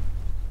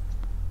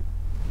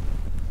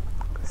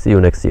 see you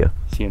next year.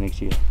 See you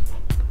next year.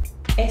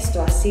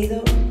 Esto ha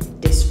sido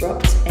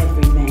Disrupt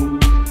Everything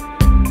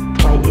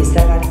by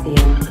Isra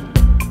Garcia.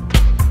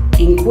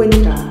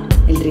 Encuentra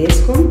el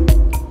riesgo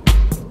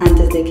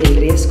antes de que el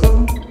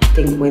riesgo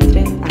te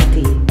encuentre a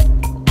ti.